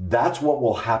 Everybody, that's what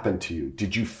will happen to you.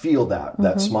 Did you feel that?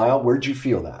 That smile? Where'd you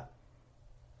feel that?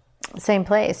 Same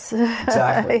place.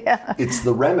 Exactly. It's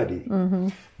the remedy.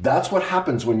 That's what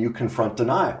happens when you confront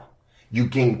denial. You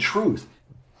gain truth.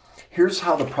 Here's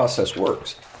how the process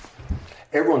works.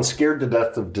 Everyone's scared to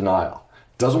death of denial.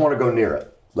 Doesn't want to go near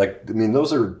it.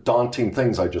 Those are daunting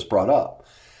things I just brought up.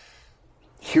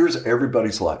 Here's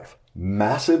everybody's life.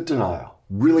 Massive denial.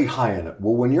 Really high in it.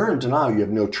 Well, when you're in denial, you have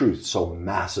no truth. So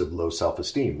massive low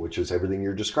self-esteem, which is everything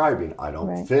you're describing. I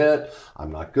don't fit.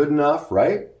 I'm not good enough,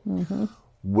 right?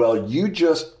 Well, you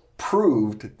just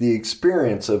proved the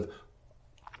experience of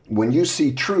when you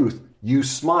see truth, you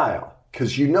smile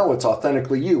because you know it's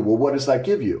authentically you. Well, what does that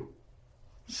give you?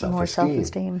 Self-esteem. More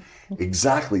self-esteem.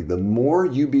 Exactly. The more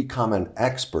you become an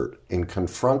expert in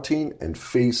confronting and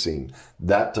facing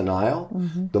that denial,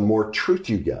 the more truth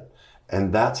you get.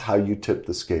 And that's how you tip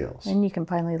the scales. And you can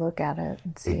finally look at it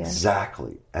and see it.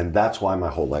 Exactly. And that's why my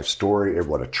whole life story,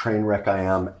 what a train wreck I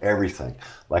am, everything.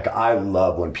 I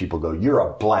love when people go, you're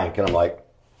a blank. And I'm like,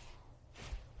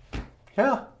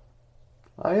 yeah,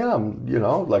 I am.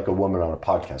 Like a woman on a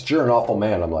podcast. You're an awful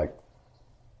man. I'm like,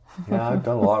 yeah, I've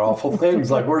done a lot of awful things.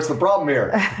 Where's the problem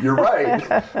here? You're right.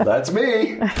 That's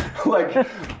me.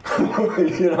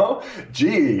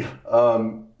 Gee,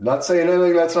 not saying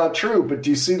anything that's not true, but do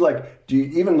you see,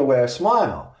 even the way I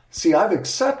smile? See, I've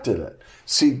accepted it.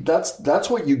 See, that's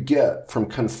what you get from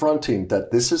confronting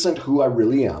that this isn't who I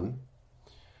really am,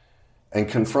 and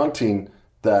confronting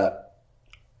that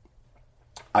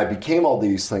I became all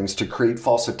these things to create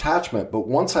false attachment. But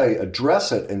once I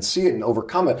address it and see it and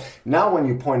overcome it, now when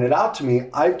you point it out to me,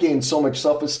 I've gained so much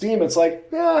self-esteem. It's like,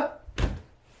 yeah,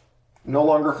 no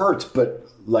longer hurts. But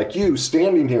like you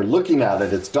standing here looking at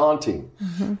it, it's daunting.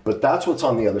 But that's what's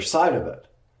on the other side of it,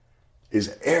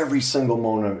 is every single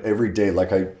moment of every day,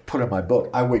 like I put in my book,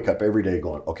 I wake up every day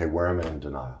going, okay, where am I in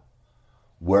denial?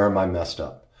 Where am I messed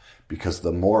up? Because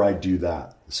the more I do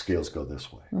that, the scales go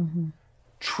this way.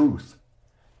 Truth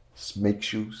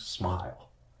makes you smile.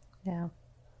 Yeah.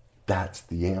 That's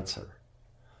the answer.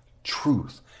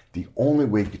 Truth. The only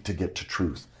way to get to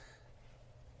truth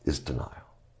is denial.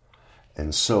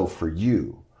 And so for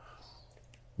you,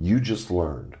 you just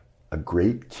learned a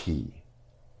great key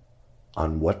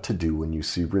on what to do when you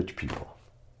see rich people.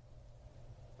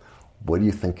 What do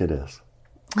you think it is?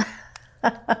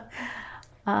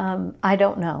 I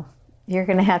don't know. You're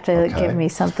going to have to give me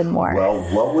something more. Well,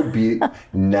 what would be,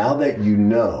 now that you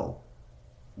know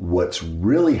what's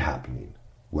really happening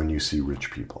when you see rich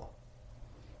people?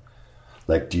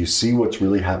 Do you see what's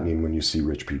really happening when you see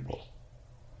rich people?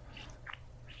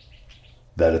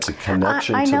 That it's a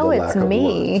connection to the lack of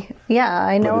worth. Yeah,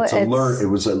 I know but it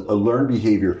was a learned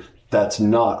behavior that's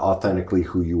not authentically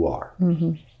who you are.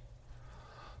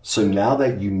 So now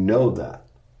that you know that,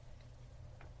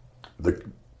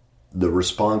 the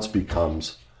response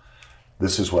becomes,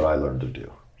 this is what I learned to do.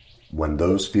 When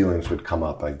those feelings would come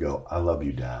up, I'd go, I love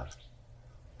you, Dad,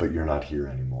 but you're not here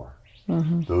anymore.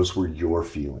 Those were your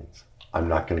feelings. I'm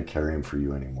not going to carry them for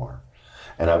you anymore.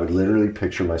 And I would literally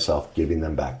picture myself giving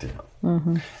them back to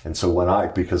him. And so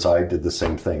because I did the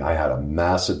same thing, I had a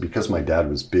massive, because my dad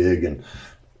was big and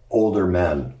older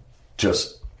men,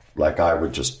 just I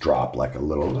would just drop like a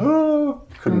little,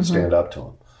 couldn't stand up to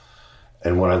him.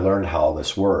 And when I learned how all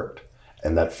this worked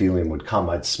and that feeling would come,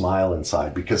 I'd smile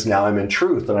inside because now I'm in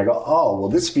truth. And I go, oh, well,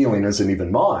 this feeling isn't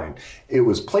even mine. It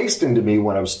was placed into me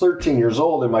when I was 13 years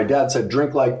old and my dad said,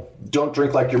 don't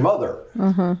drink like your mother.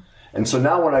 And so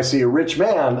now when I see a rich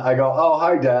man, I go, oh,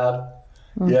 hi, Dad.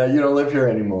 Yeah, you don't live here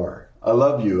anymore. I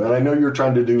love you. And I know you're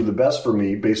trying to do the best for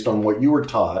me based on what you were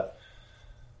taught.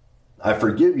 I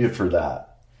forgive you for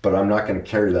that, but I'm not going to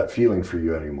carry that feeling for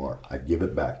you anymore. I give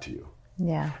it back to you.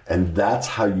 Yeah. And that's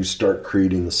how you start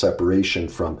creating the separation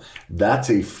from, that's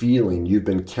a feeling you've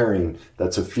been carrying.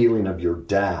 That's a feeling of your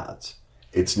dad's.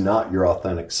 It's not your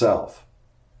authentic self.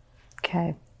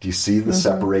 Okay. Do you see the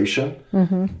separation?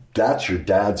 Mm-hmm. That's your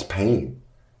dad's pain.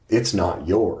 It's not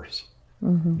yours.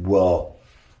 Mm-hmm. Well,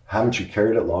 haven't you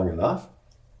carried it long enough?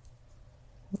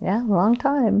 Yeah, long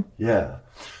time. Yeah.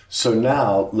 So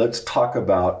now let's talk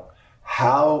about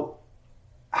how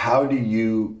do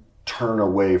you turn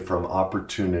away from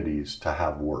opportunities to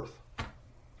have worth,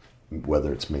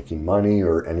 whether it's making money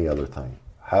or any other thing.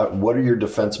 What are your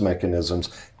defense mechanisms?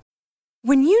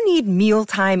 When you need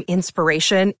mealtime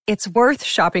inspiration, it's worth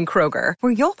shopping Kroger,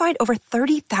 where you'll find over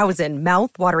 30,000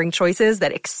 mouth-watering choices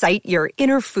that excite your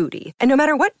inner foodie. And no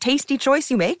matter what tasty choice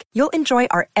you make, you'll enjoy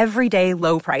our everyday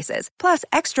low prices, plus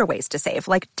extra ways to save,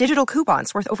 like digital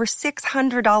coupons worth over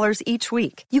 $600 each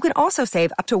week. You can also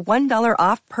save up to $1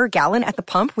 off per gallon at the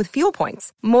pump with fuel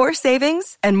points. More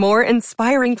savings and more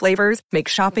inspiring flavors make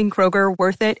shopping Kroger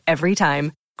worth it every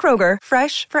time. Kroger,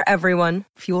 fresh for everyone.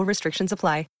 Fuel restrictions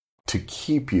apply. To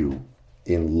keep you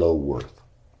in low worth?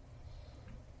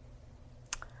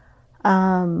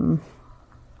 I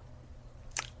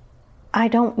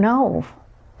don't know.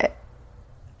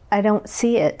 I don't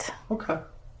see it. Okay.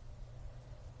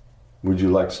 Would you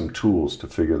like some tools to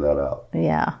figure that out?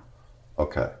 Yeah.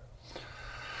 Okay.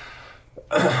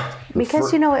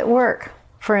 Because, at work,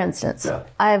 for instance,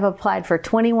 I've applied for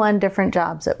 21 different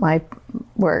jobs at my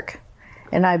work,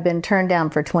 and I've been turned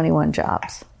down for 21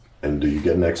 jobs. And do you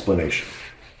get an explanation?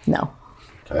 No.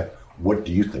 Okay. What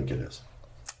do you think it is?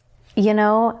 It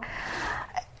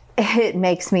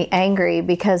makes me angry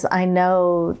because I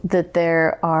know that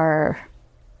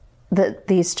that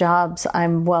these jobs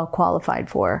I'm well qualified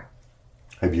for.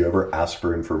 Have you ever asked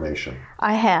for information?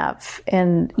 I have.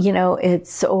 And,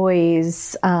 it's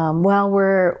always,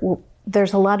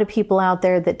 there's a lot of people out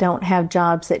there that don't have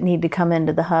jobs that need to come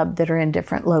into the hub that are in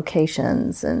different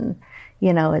locations. And,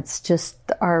 it's just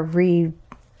our reorg,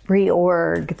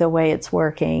 the way it's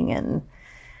working. And,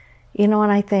 and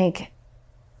I think,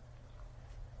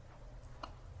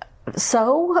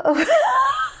 so,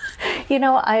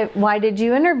 why did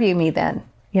you interview me then?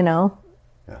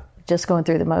 Just going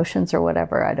through the motions or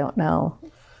whatever. I don't know.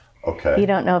 Okay. You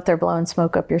don't know if they're blowing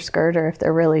smoke up your skirt or if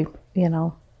they're really,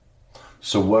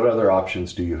 So what other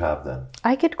options do you have then?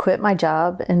 I could quit my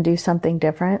job and do something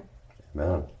different.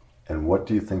 Man. And what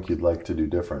do you think you'd like to do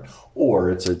different?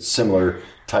 Or it's a similar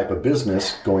type of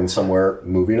business going somewhere,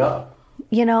 moving up.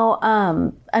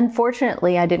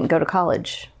 Unfortunately, I didn't go to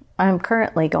college. I'm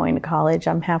currently going to college.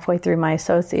 I'm halfway through my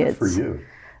associates. Good for you.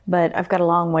 But I've got a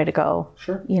long way to go.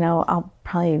 Sure. I'll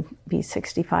probably be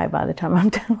 65 by the time I'm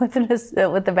done with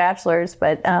the bachelor's.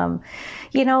 But,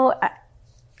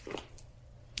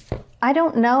 I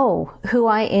don't know who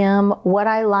I am, what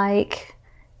I like,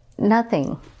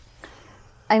 nothing.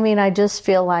 I mean, I just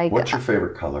feel like... What's your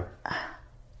favorite color?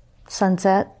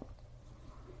 Sunset.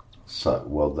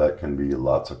 Well, that can be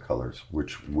lots of colors.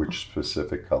 Which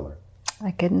specific color?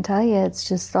 I couldn't tell you. It's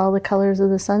just all the colors of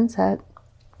the sunset.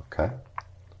 Okay.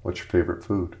 What's your favorite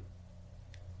food?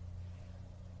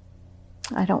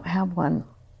 I don't have one.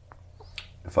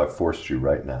 If I forced you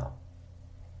right now,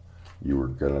 you were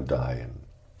going to die in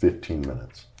 15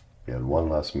 minutes. You had one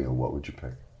last meal, what would you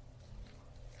pick?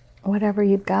 Whatever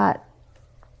you've got.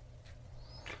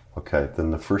 Okay,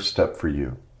 then the first step for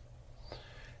you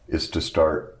is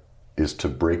to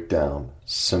break down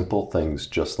simple things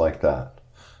just like that.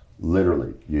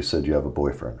 Literally, you said you have a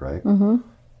boyfriend, right? Mm-hmm.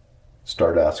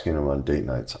 Start asking him on date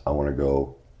nights. I want to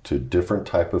go to different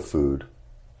type of food.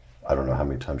 I don't know how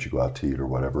many times you go out to eat or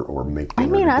whatever, or make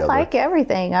dinner together. I like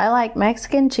everything. I like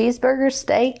Mexican, cheeseburgers,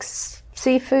 steaks,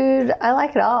 seafood. I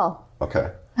like it all.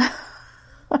 Okay.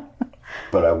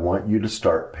 But I want you to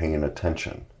start paying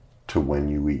attention to when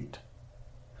you eat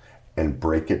and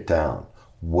break it down.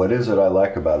 What is it I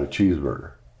like about a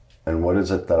cheeseburger? And what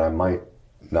is it that I might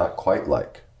not quite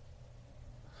like?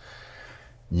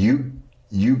 You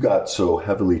got so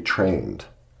heavily trained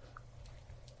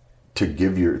to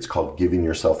it's called giving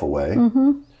yourself away,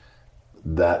 mm-hmm.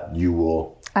 that you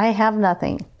will... I have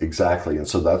nothing. Exactly. And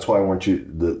so that's why I want you,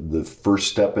 the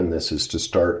first step in this is to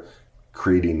start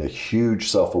creating a huge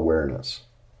self-awareness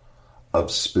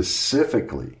of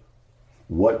specifically,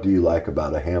 what do you like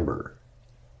about a hamburger?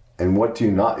 And what do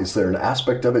you not? Is there an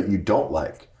aspect of it you don't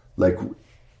like? Like,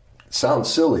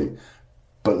 sounds silly,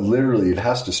 but literally it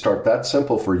has to start that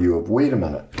simple for you of, wait a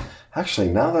minute, Actually,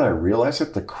 now that I realize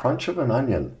it, the crunch of an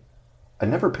onion, I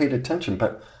never paid attention,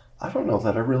 but I don't know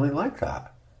that I really like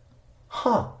that.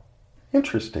 Huh.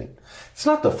 Interesting. It's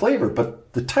not the flavor,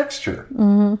 but the texture.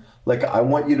 Like, I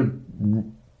want you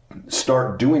to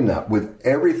start doing that with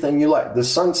everything you like. The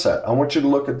sunset. I want you to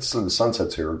look at the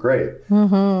sunsets here are great.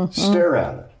 Stare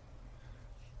at it.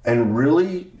 And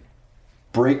really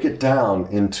break it down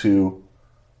into,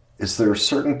 is there a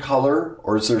certain color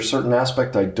or is there a certain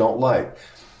aspect I don't like?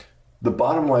 The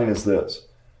bottom line is this.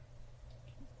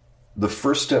 The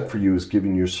first step for you is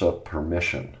giving yourself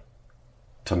permission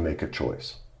to make a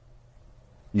choice.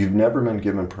 You've never been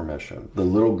given permission. The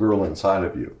little girl inside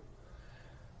of you,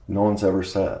 no one's ever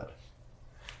said.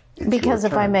 Because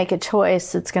if I make a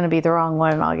choice, it's going to be the wrong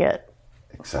one and I'll get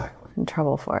in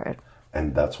trouble for it.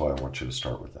 And that's why I want you to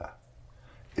start with that.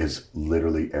 Is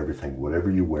literally everything, whatever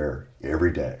you wear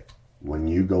every day. When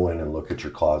you go in and look at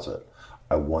your closet,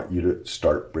 I want you to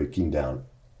start breaking down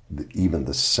even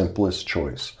the simplest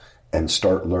choice and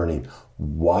start learning,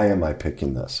 why am I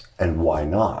picking this and why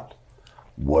not?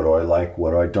 What do I like?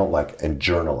 What do I don't like? And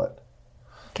journal it.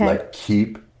 Okay. Like,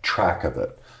 keep track of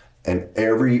it. And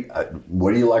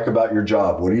what do you like about your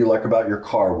job? What do you like about your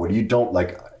car? What do you don't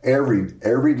like? Every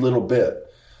little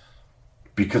bit.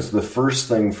 Because the first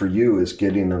thing for you is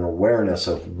getting an awareness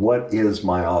of what is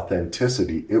my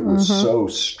authenticity. It was so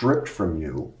stripped from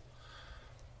you.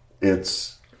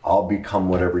 It's, I'll become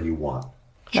whatever you want.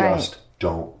 Just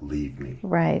don't leave me.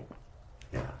 Right.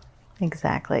 Yeah.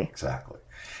 Exactly.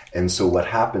 And so what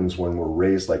happens when we're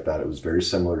raised like that, it was very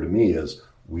similar to me, is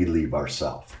we leave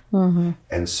ourselves.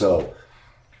 And so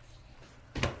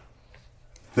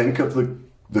think of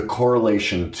the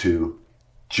correlation to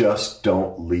just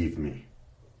don't leave me.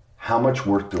 How much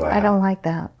worth do I have? I don't like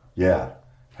that. Yeah.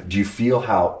 Do you feel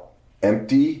how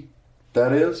empty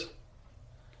that is?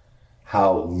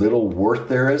 How little worth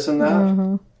there is in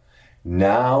that?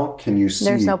 Now can you see...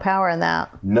 There's no power in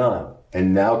that. None.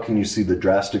 And now can you see the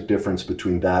drastic difference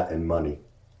between that and money?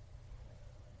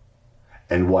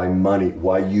 And why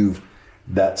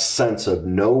that sense of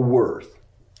no worth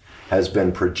has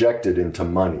been projected into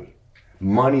money.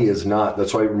 Money is not,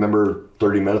 that's why I remember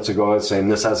 30 minutes ago I was saying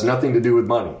this has nothing to do with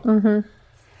money.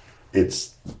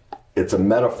 It's a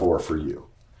metaphor for you.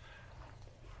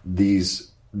 The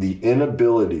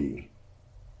inability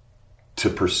to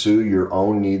pursue your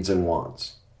own needs and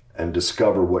wants and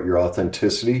discover what your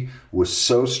authenticity was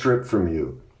so stripped from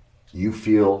you, you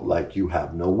feel like you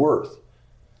have no worth.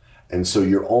 And so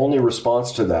your only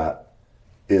response to that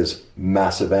is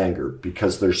massive anger,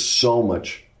 because there's so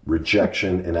much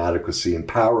rejection, inadequacy, and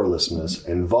powerlessness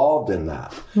involved in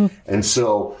that. And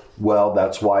so,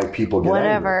 that's why people get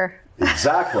angry.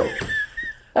 Exactly.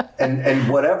 and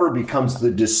whatever becomes the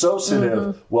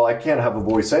dissociative, I can't have a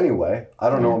voice anyway. I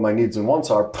don't know what my needs and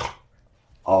wants are.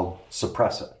 I'll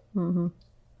suppress it.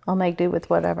 I'll make do with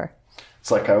whatever. It's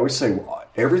like I always say,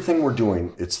 everything we're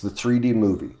doing, it's the 3D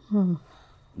movie.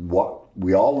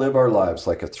 We all live our lives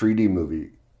like a 3D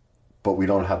movie, but we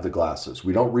don't have the glasses.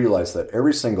 We don't realize that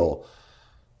every single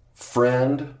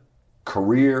friend,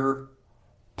 career,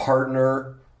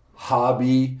 partner,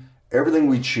 hobby, everything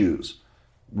we choose,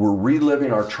 we're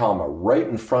reliving our trauma right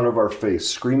in front of our face,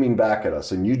 screaming back at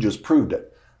us, and you just proved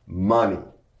it. Money.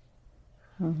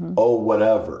 Oh,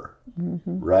 whatever.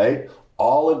 Right?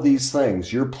 All of these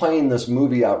things, you're playing this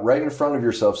movie out right in front of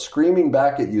yourself, screaming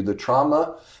back at you the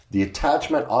trauma, the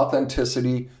attachment,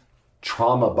 authenticity,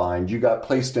 trauma bind you got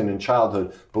placed in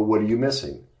childhood, but what are you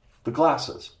missing? The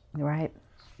glasses. Right.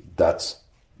 That's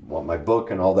what my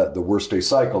book and all that, the worst day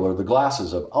cycle, are the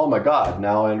glasses of, oh my God,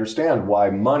 now I understand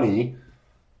why money,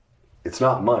 it's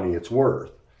not money, it's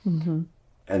worth.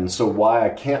 And so why I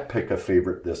can't pick a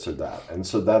favorite this or that. And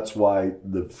so that's why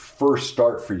the first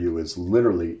start for you is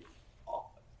literally,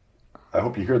 I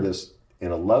hope you hear this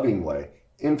in a loving way,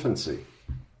 infancy.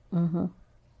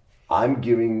 I'm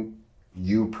giving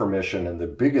you permission, and the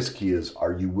biggest key is,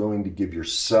 are you willing to give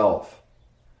yourself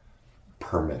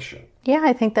permission? Yeah,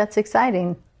 I think that's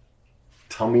exciting.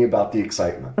 Tell me about the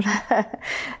excitement.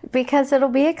 Because it'll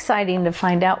be exciting to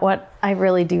find out what I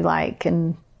really do like,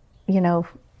 and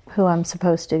who I'm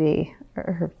supposed to be,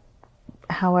 or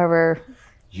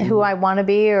who I want to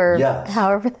be, or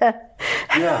however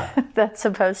that's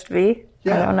supposed to be.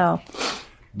 I don't know.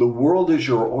 The world is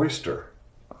your oyster.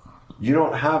 You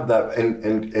don't have that.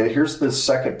 And here's the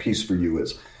second piece for you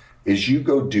is you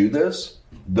go do this,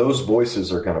 those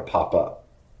voices are going to pop up.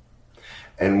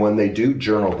 And when they do,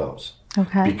 journal those.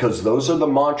 Okay. Because those are the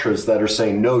mantras that are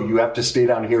saying, no, you have to stay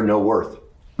down here, no worth.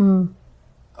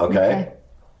 Okay?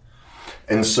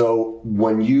 And so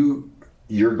when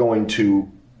you're going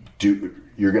to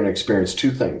experience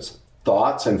two things.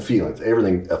 thoughts and feelings.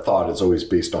 Everything, a thought is always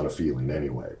based on a feeling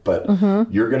anyway. But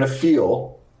you're going to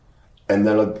feel, and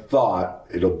then a thought,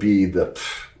 it'll be the,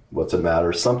 what's it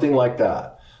matter? Something like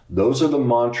that. Those are the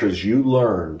mantras you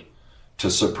learned to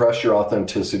suppress your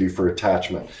authenticity for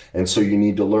attachment. And so you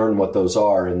need to learn what those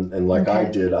are. And like I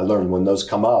did, I learned when those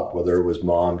come up, whether it was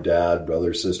mom, dad,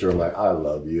 brother, sister, I'm like, I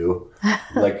love you.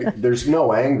 Like, there's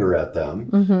no anger at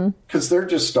them because they're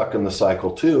just stuck in the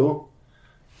cycle too.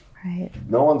 Right.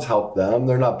 No one's helped them.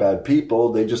 They're not bad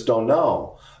people. They just don't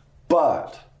know.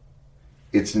 But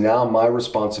it's now my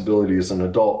responsibility as an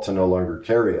adult to no longer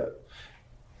carry it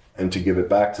and to give it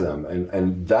back to them.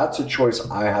 And that's a choice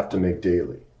I have to make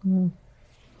daily.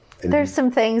 There's some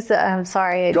things that, I'm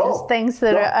sorry, just things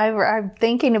that I'm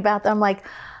thinking about that I'm like,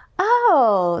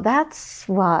 oh, that's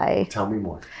why. Tell me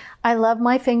more. I love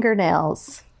my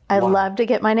fingernails. I love to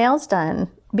get my nails done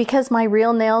because my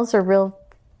real nails are real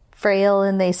frail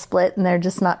and they split and they're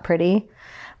just not pretty.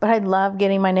 But I love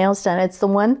getting my nails done. It's the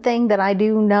one thing that I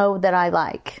do know that I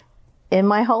like. In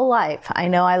my whole life, I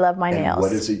know I love my nails.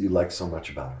 What is it you like so much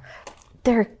about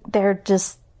it?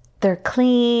 They're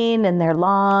clean and they're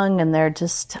long and they're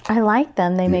just, I like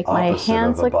them. They make my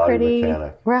hands look pretty.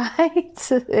 Mechanic.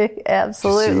 Right.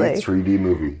 Absolutely. See, 3D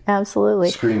movie.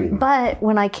 Absolutely. Screaming. But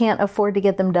when I can't afford to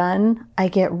get them done, I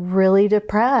get really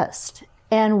depressed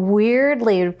and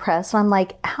weirdly depressed. I'm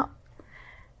like,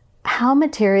 how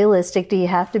materialistic do you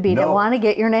have to be to want to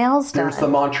get your nails done? There's the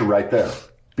mantra right there.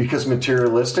 Because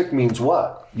materialistic means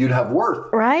what? You'd have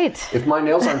worth. Right. If my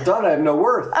nails aren't done, I have no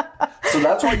worth. So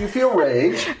that's why you feel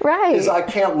rage. Right. Is I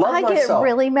can't love myself. I get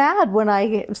really mad when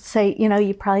I say,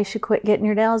 you probably should quit getting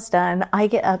your nails done. I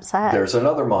get upset. There's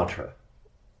another mantra.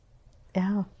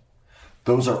 Yeah.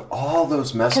 Those are all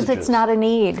those messages. Because it's not a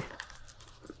need.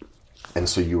 And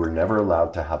so you were never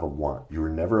allowed to have a want. You were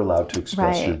never allowed to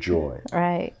express your joy.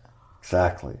 Right.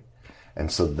 Exactly. And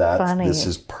so this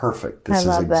is perfect. This I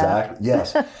love is exactly,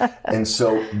 yes. And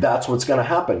so that's what's going to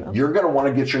happen. You're going to want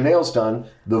to get your nails done.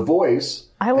 The voice.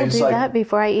 I will do that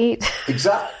before I eat.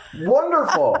 Exactly.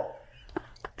 Wonderful.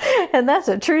 And that's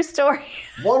a true story.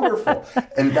 Wonderful.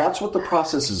 And that's what the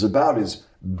process is about, is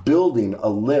building a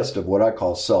list of what I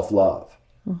call self-love.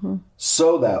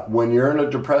 So that when you're in a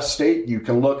depressed state, you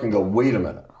can look and go, wait a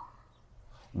minute.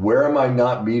 Where am I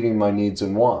not meeting my needs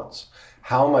and wants?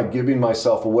 How am I giving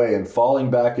myself away and falling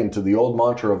back into the old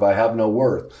mantra of I have no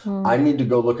worth? I need to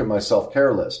go look at my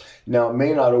self-care list. Now, it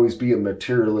may not always be a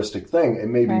materialistic thing. It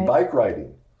may be bike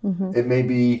riding. It may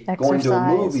be going to a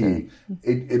movie.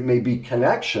 It may be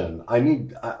connection. I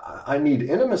need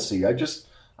intimacy. I just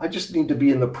need to be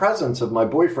in the presence of my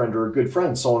boyfriend or a good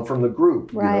friend, someone from the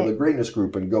group, the greatness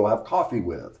group, and go have coffee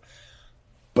with.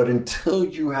 But until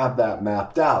you have that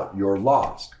mapped out, you're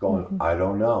lost, going, I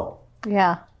don't know.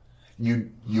 Yeah.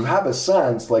 You have a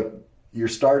sense, like you're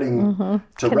starting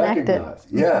to recognize.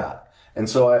 Yeah. And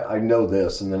so I know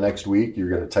this, and the next week you're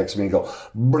going to text me and go,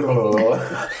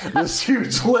 this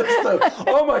huge list of,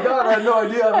 oh my God, I had no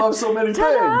idea I love so many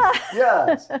things.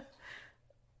 Yes.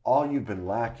 All you've been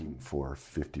lacking for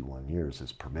 51 years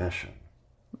is permission.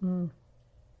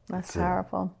 That's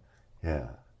powerful. Yeah.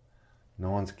 No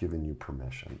one's given you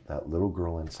permission. That little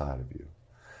girl inside of you,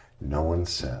 no one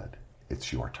said,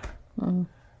 it's your turn.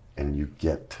 And you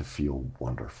get to feel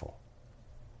wonderful.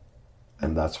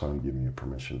 And that's what I'm giving you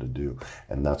permission to do.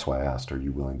 And that's why I asked, are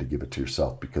you willing to give it to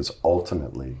yourself? Because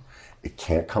ultimately, it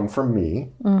can't come from me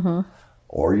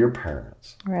or your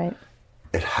parents. Right.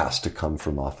 It has to come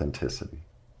from authenticity.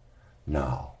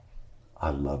 No, I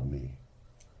love me.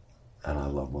 And I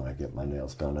love when I get my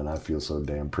nails done. And I feel so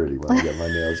damn pretty when I get my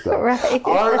nails done. Right.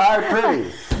 Aren't I pretty?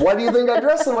 Why do you think I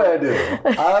dress the way I do?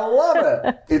 I love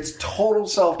it. It's total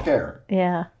self-care.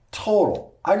 Yeah.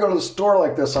 Total. I go to the store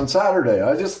like this on Saturday.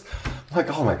 I'm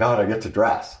like, oh my God, I get to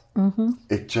dress.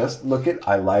 It just,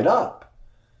 I light up.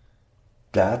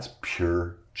 That's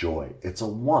pure joy. It's a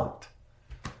want.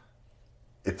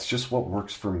 It's just what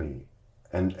works for me.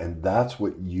 And that's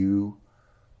what you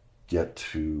get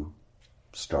to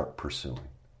start pursuing.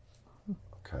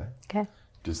 Okay? Okay.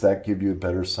 Does that give you a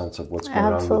better sense of what's going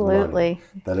on with money?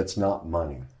 That it's not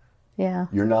money. Yeah.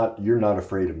 You're not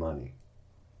afraid of money.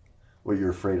 What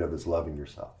you're afraid of is loving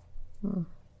yourself.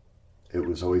 It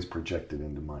was always projected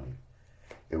into money.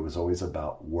 It was always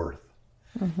about worth.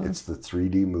 It's the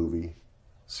 3D movie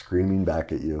screaming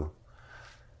back at you.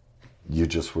 You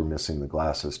just were missing the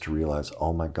glasses to realize,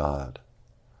 oh my God,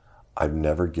 I've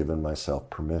never given myself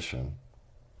permission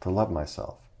to love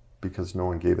myself because no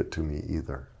one gave it to me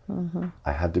either.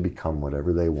 I had to become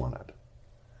whatever they wanted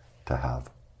to have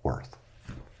worth.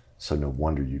 So no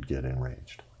wonder you'd get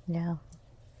enraged. Yeah.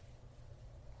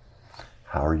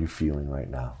 How are you feeling right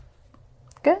now?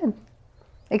 Good.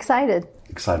 Excited.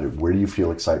 Excited. Where do you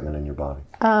feel excitement in your body?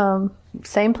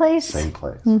 Same place. Same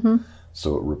place.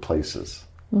 So it replaces.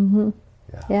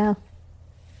 Yeah.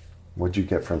 What'd you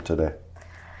get from today?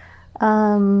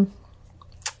 A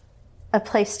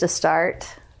place to start.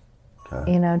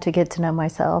 Okay. You know, to get to know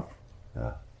myself.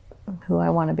 Yeah. Who I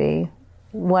want to be,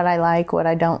 what I like, what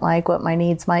I don't like, what my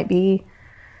needs might be.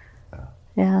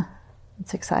 Yeah,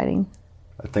 it's exciting.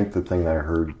 I think the thing I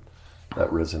heard that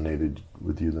resonated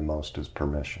with you the most is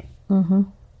permission.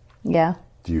 Yeah.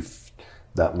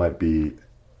 That might be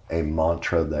a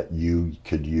mantra that you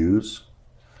could use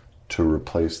to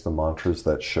replace the mantras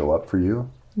that show up for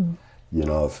you. You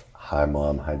know, if, hi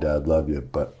mom, hi dad, love you,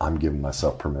 but I'm giving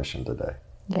myself permission today.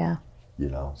 Yeah. You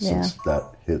know, since that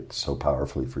hit so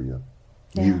powerfully for you.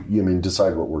 Yeah. You mean,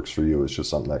 decide what works for you. It's just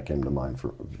something that came to mind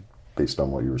based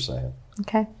on what you were saying.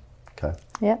 Okay. Okay.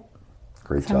 Yep.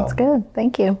 Great Sounds job. good.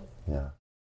 Thank you. Yeah.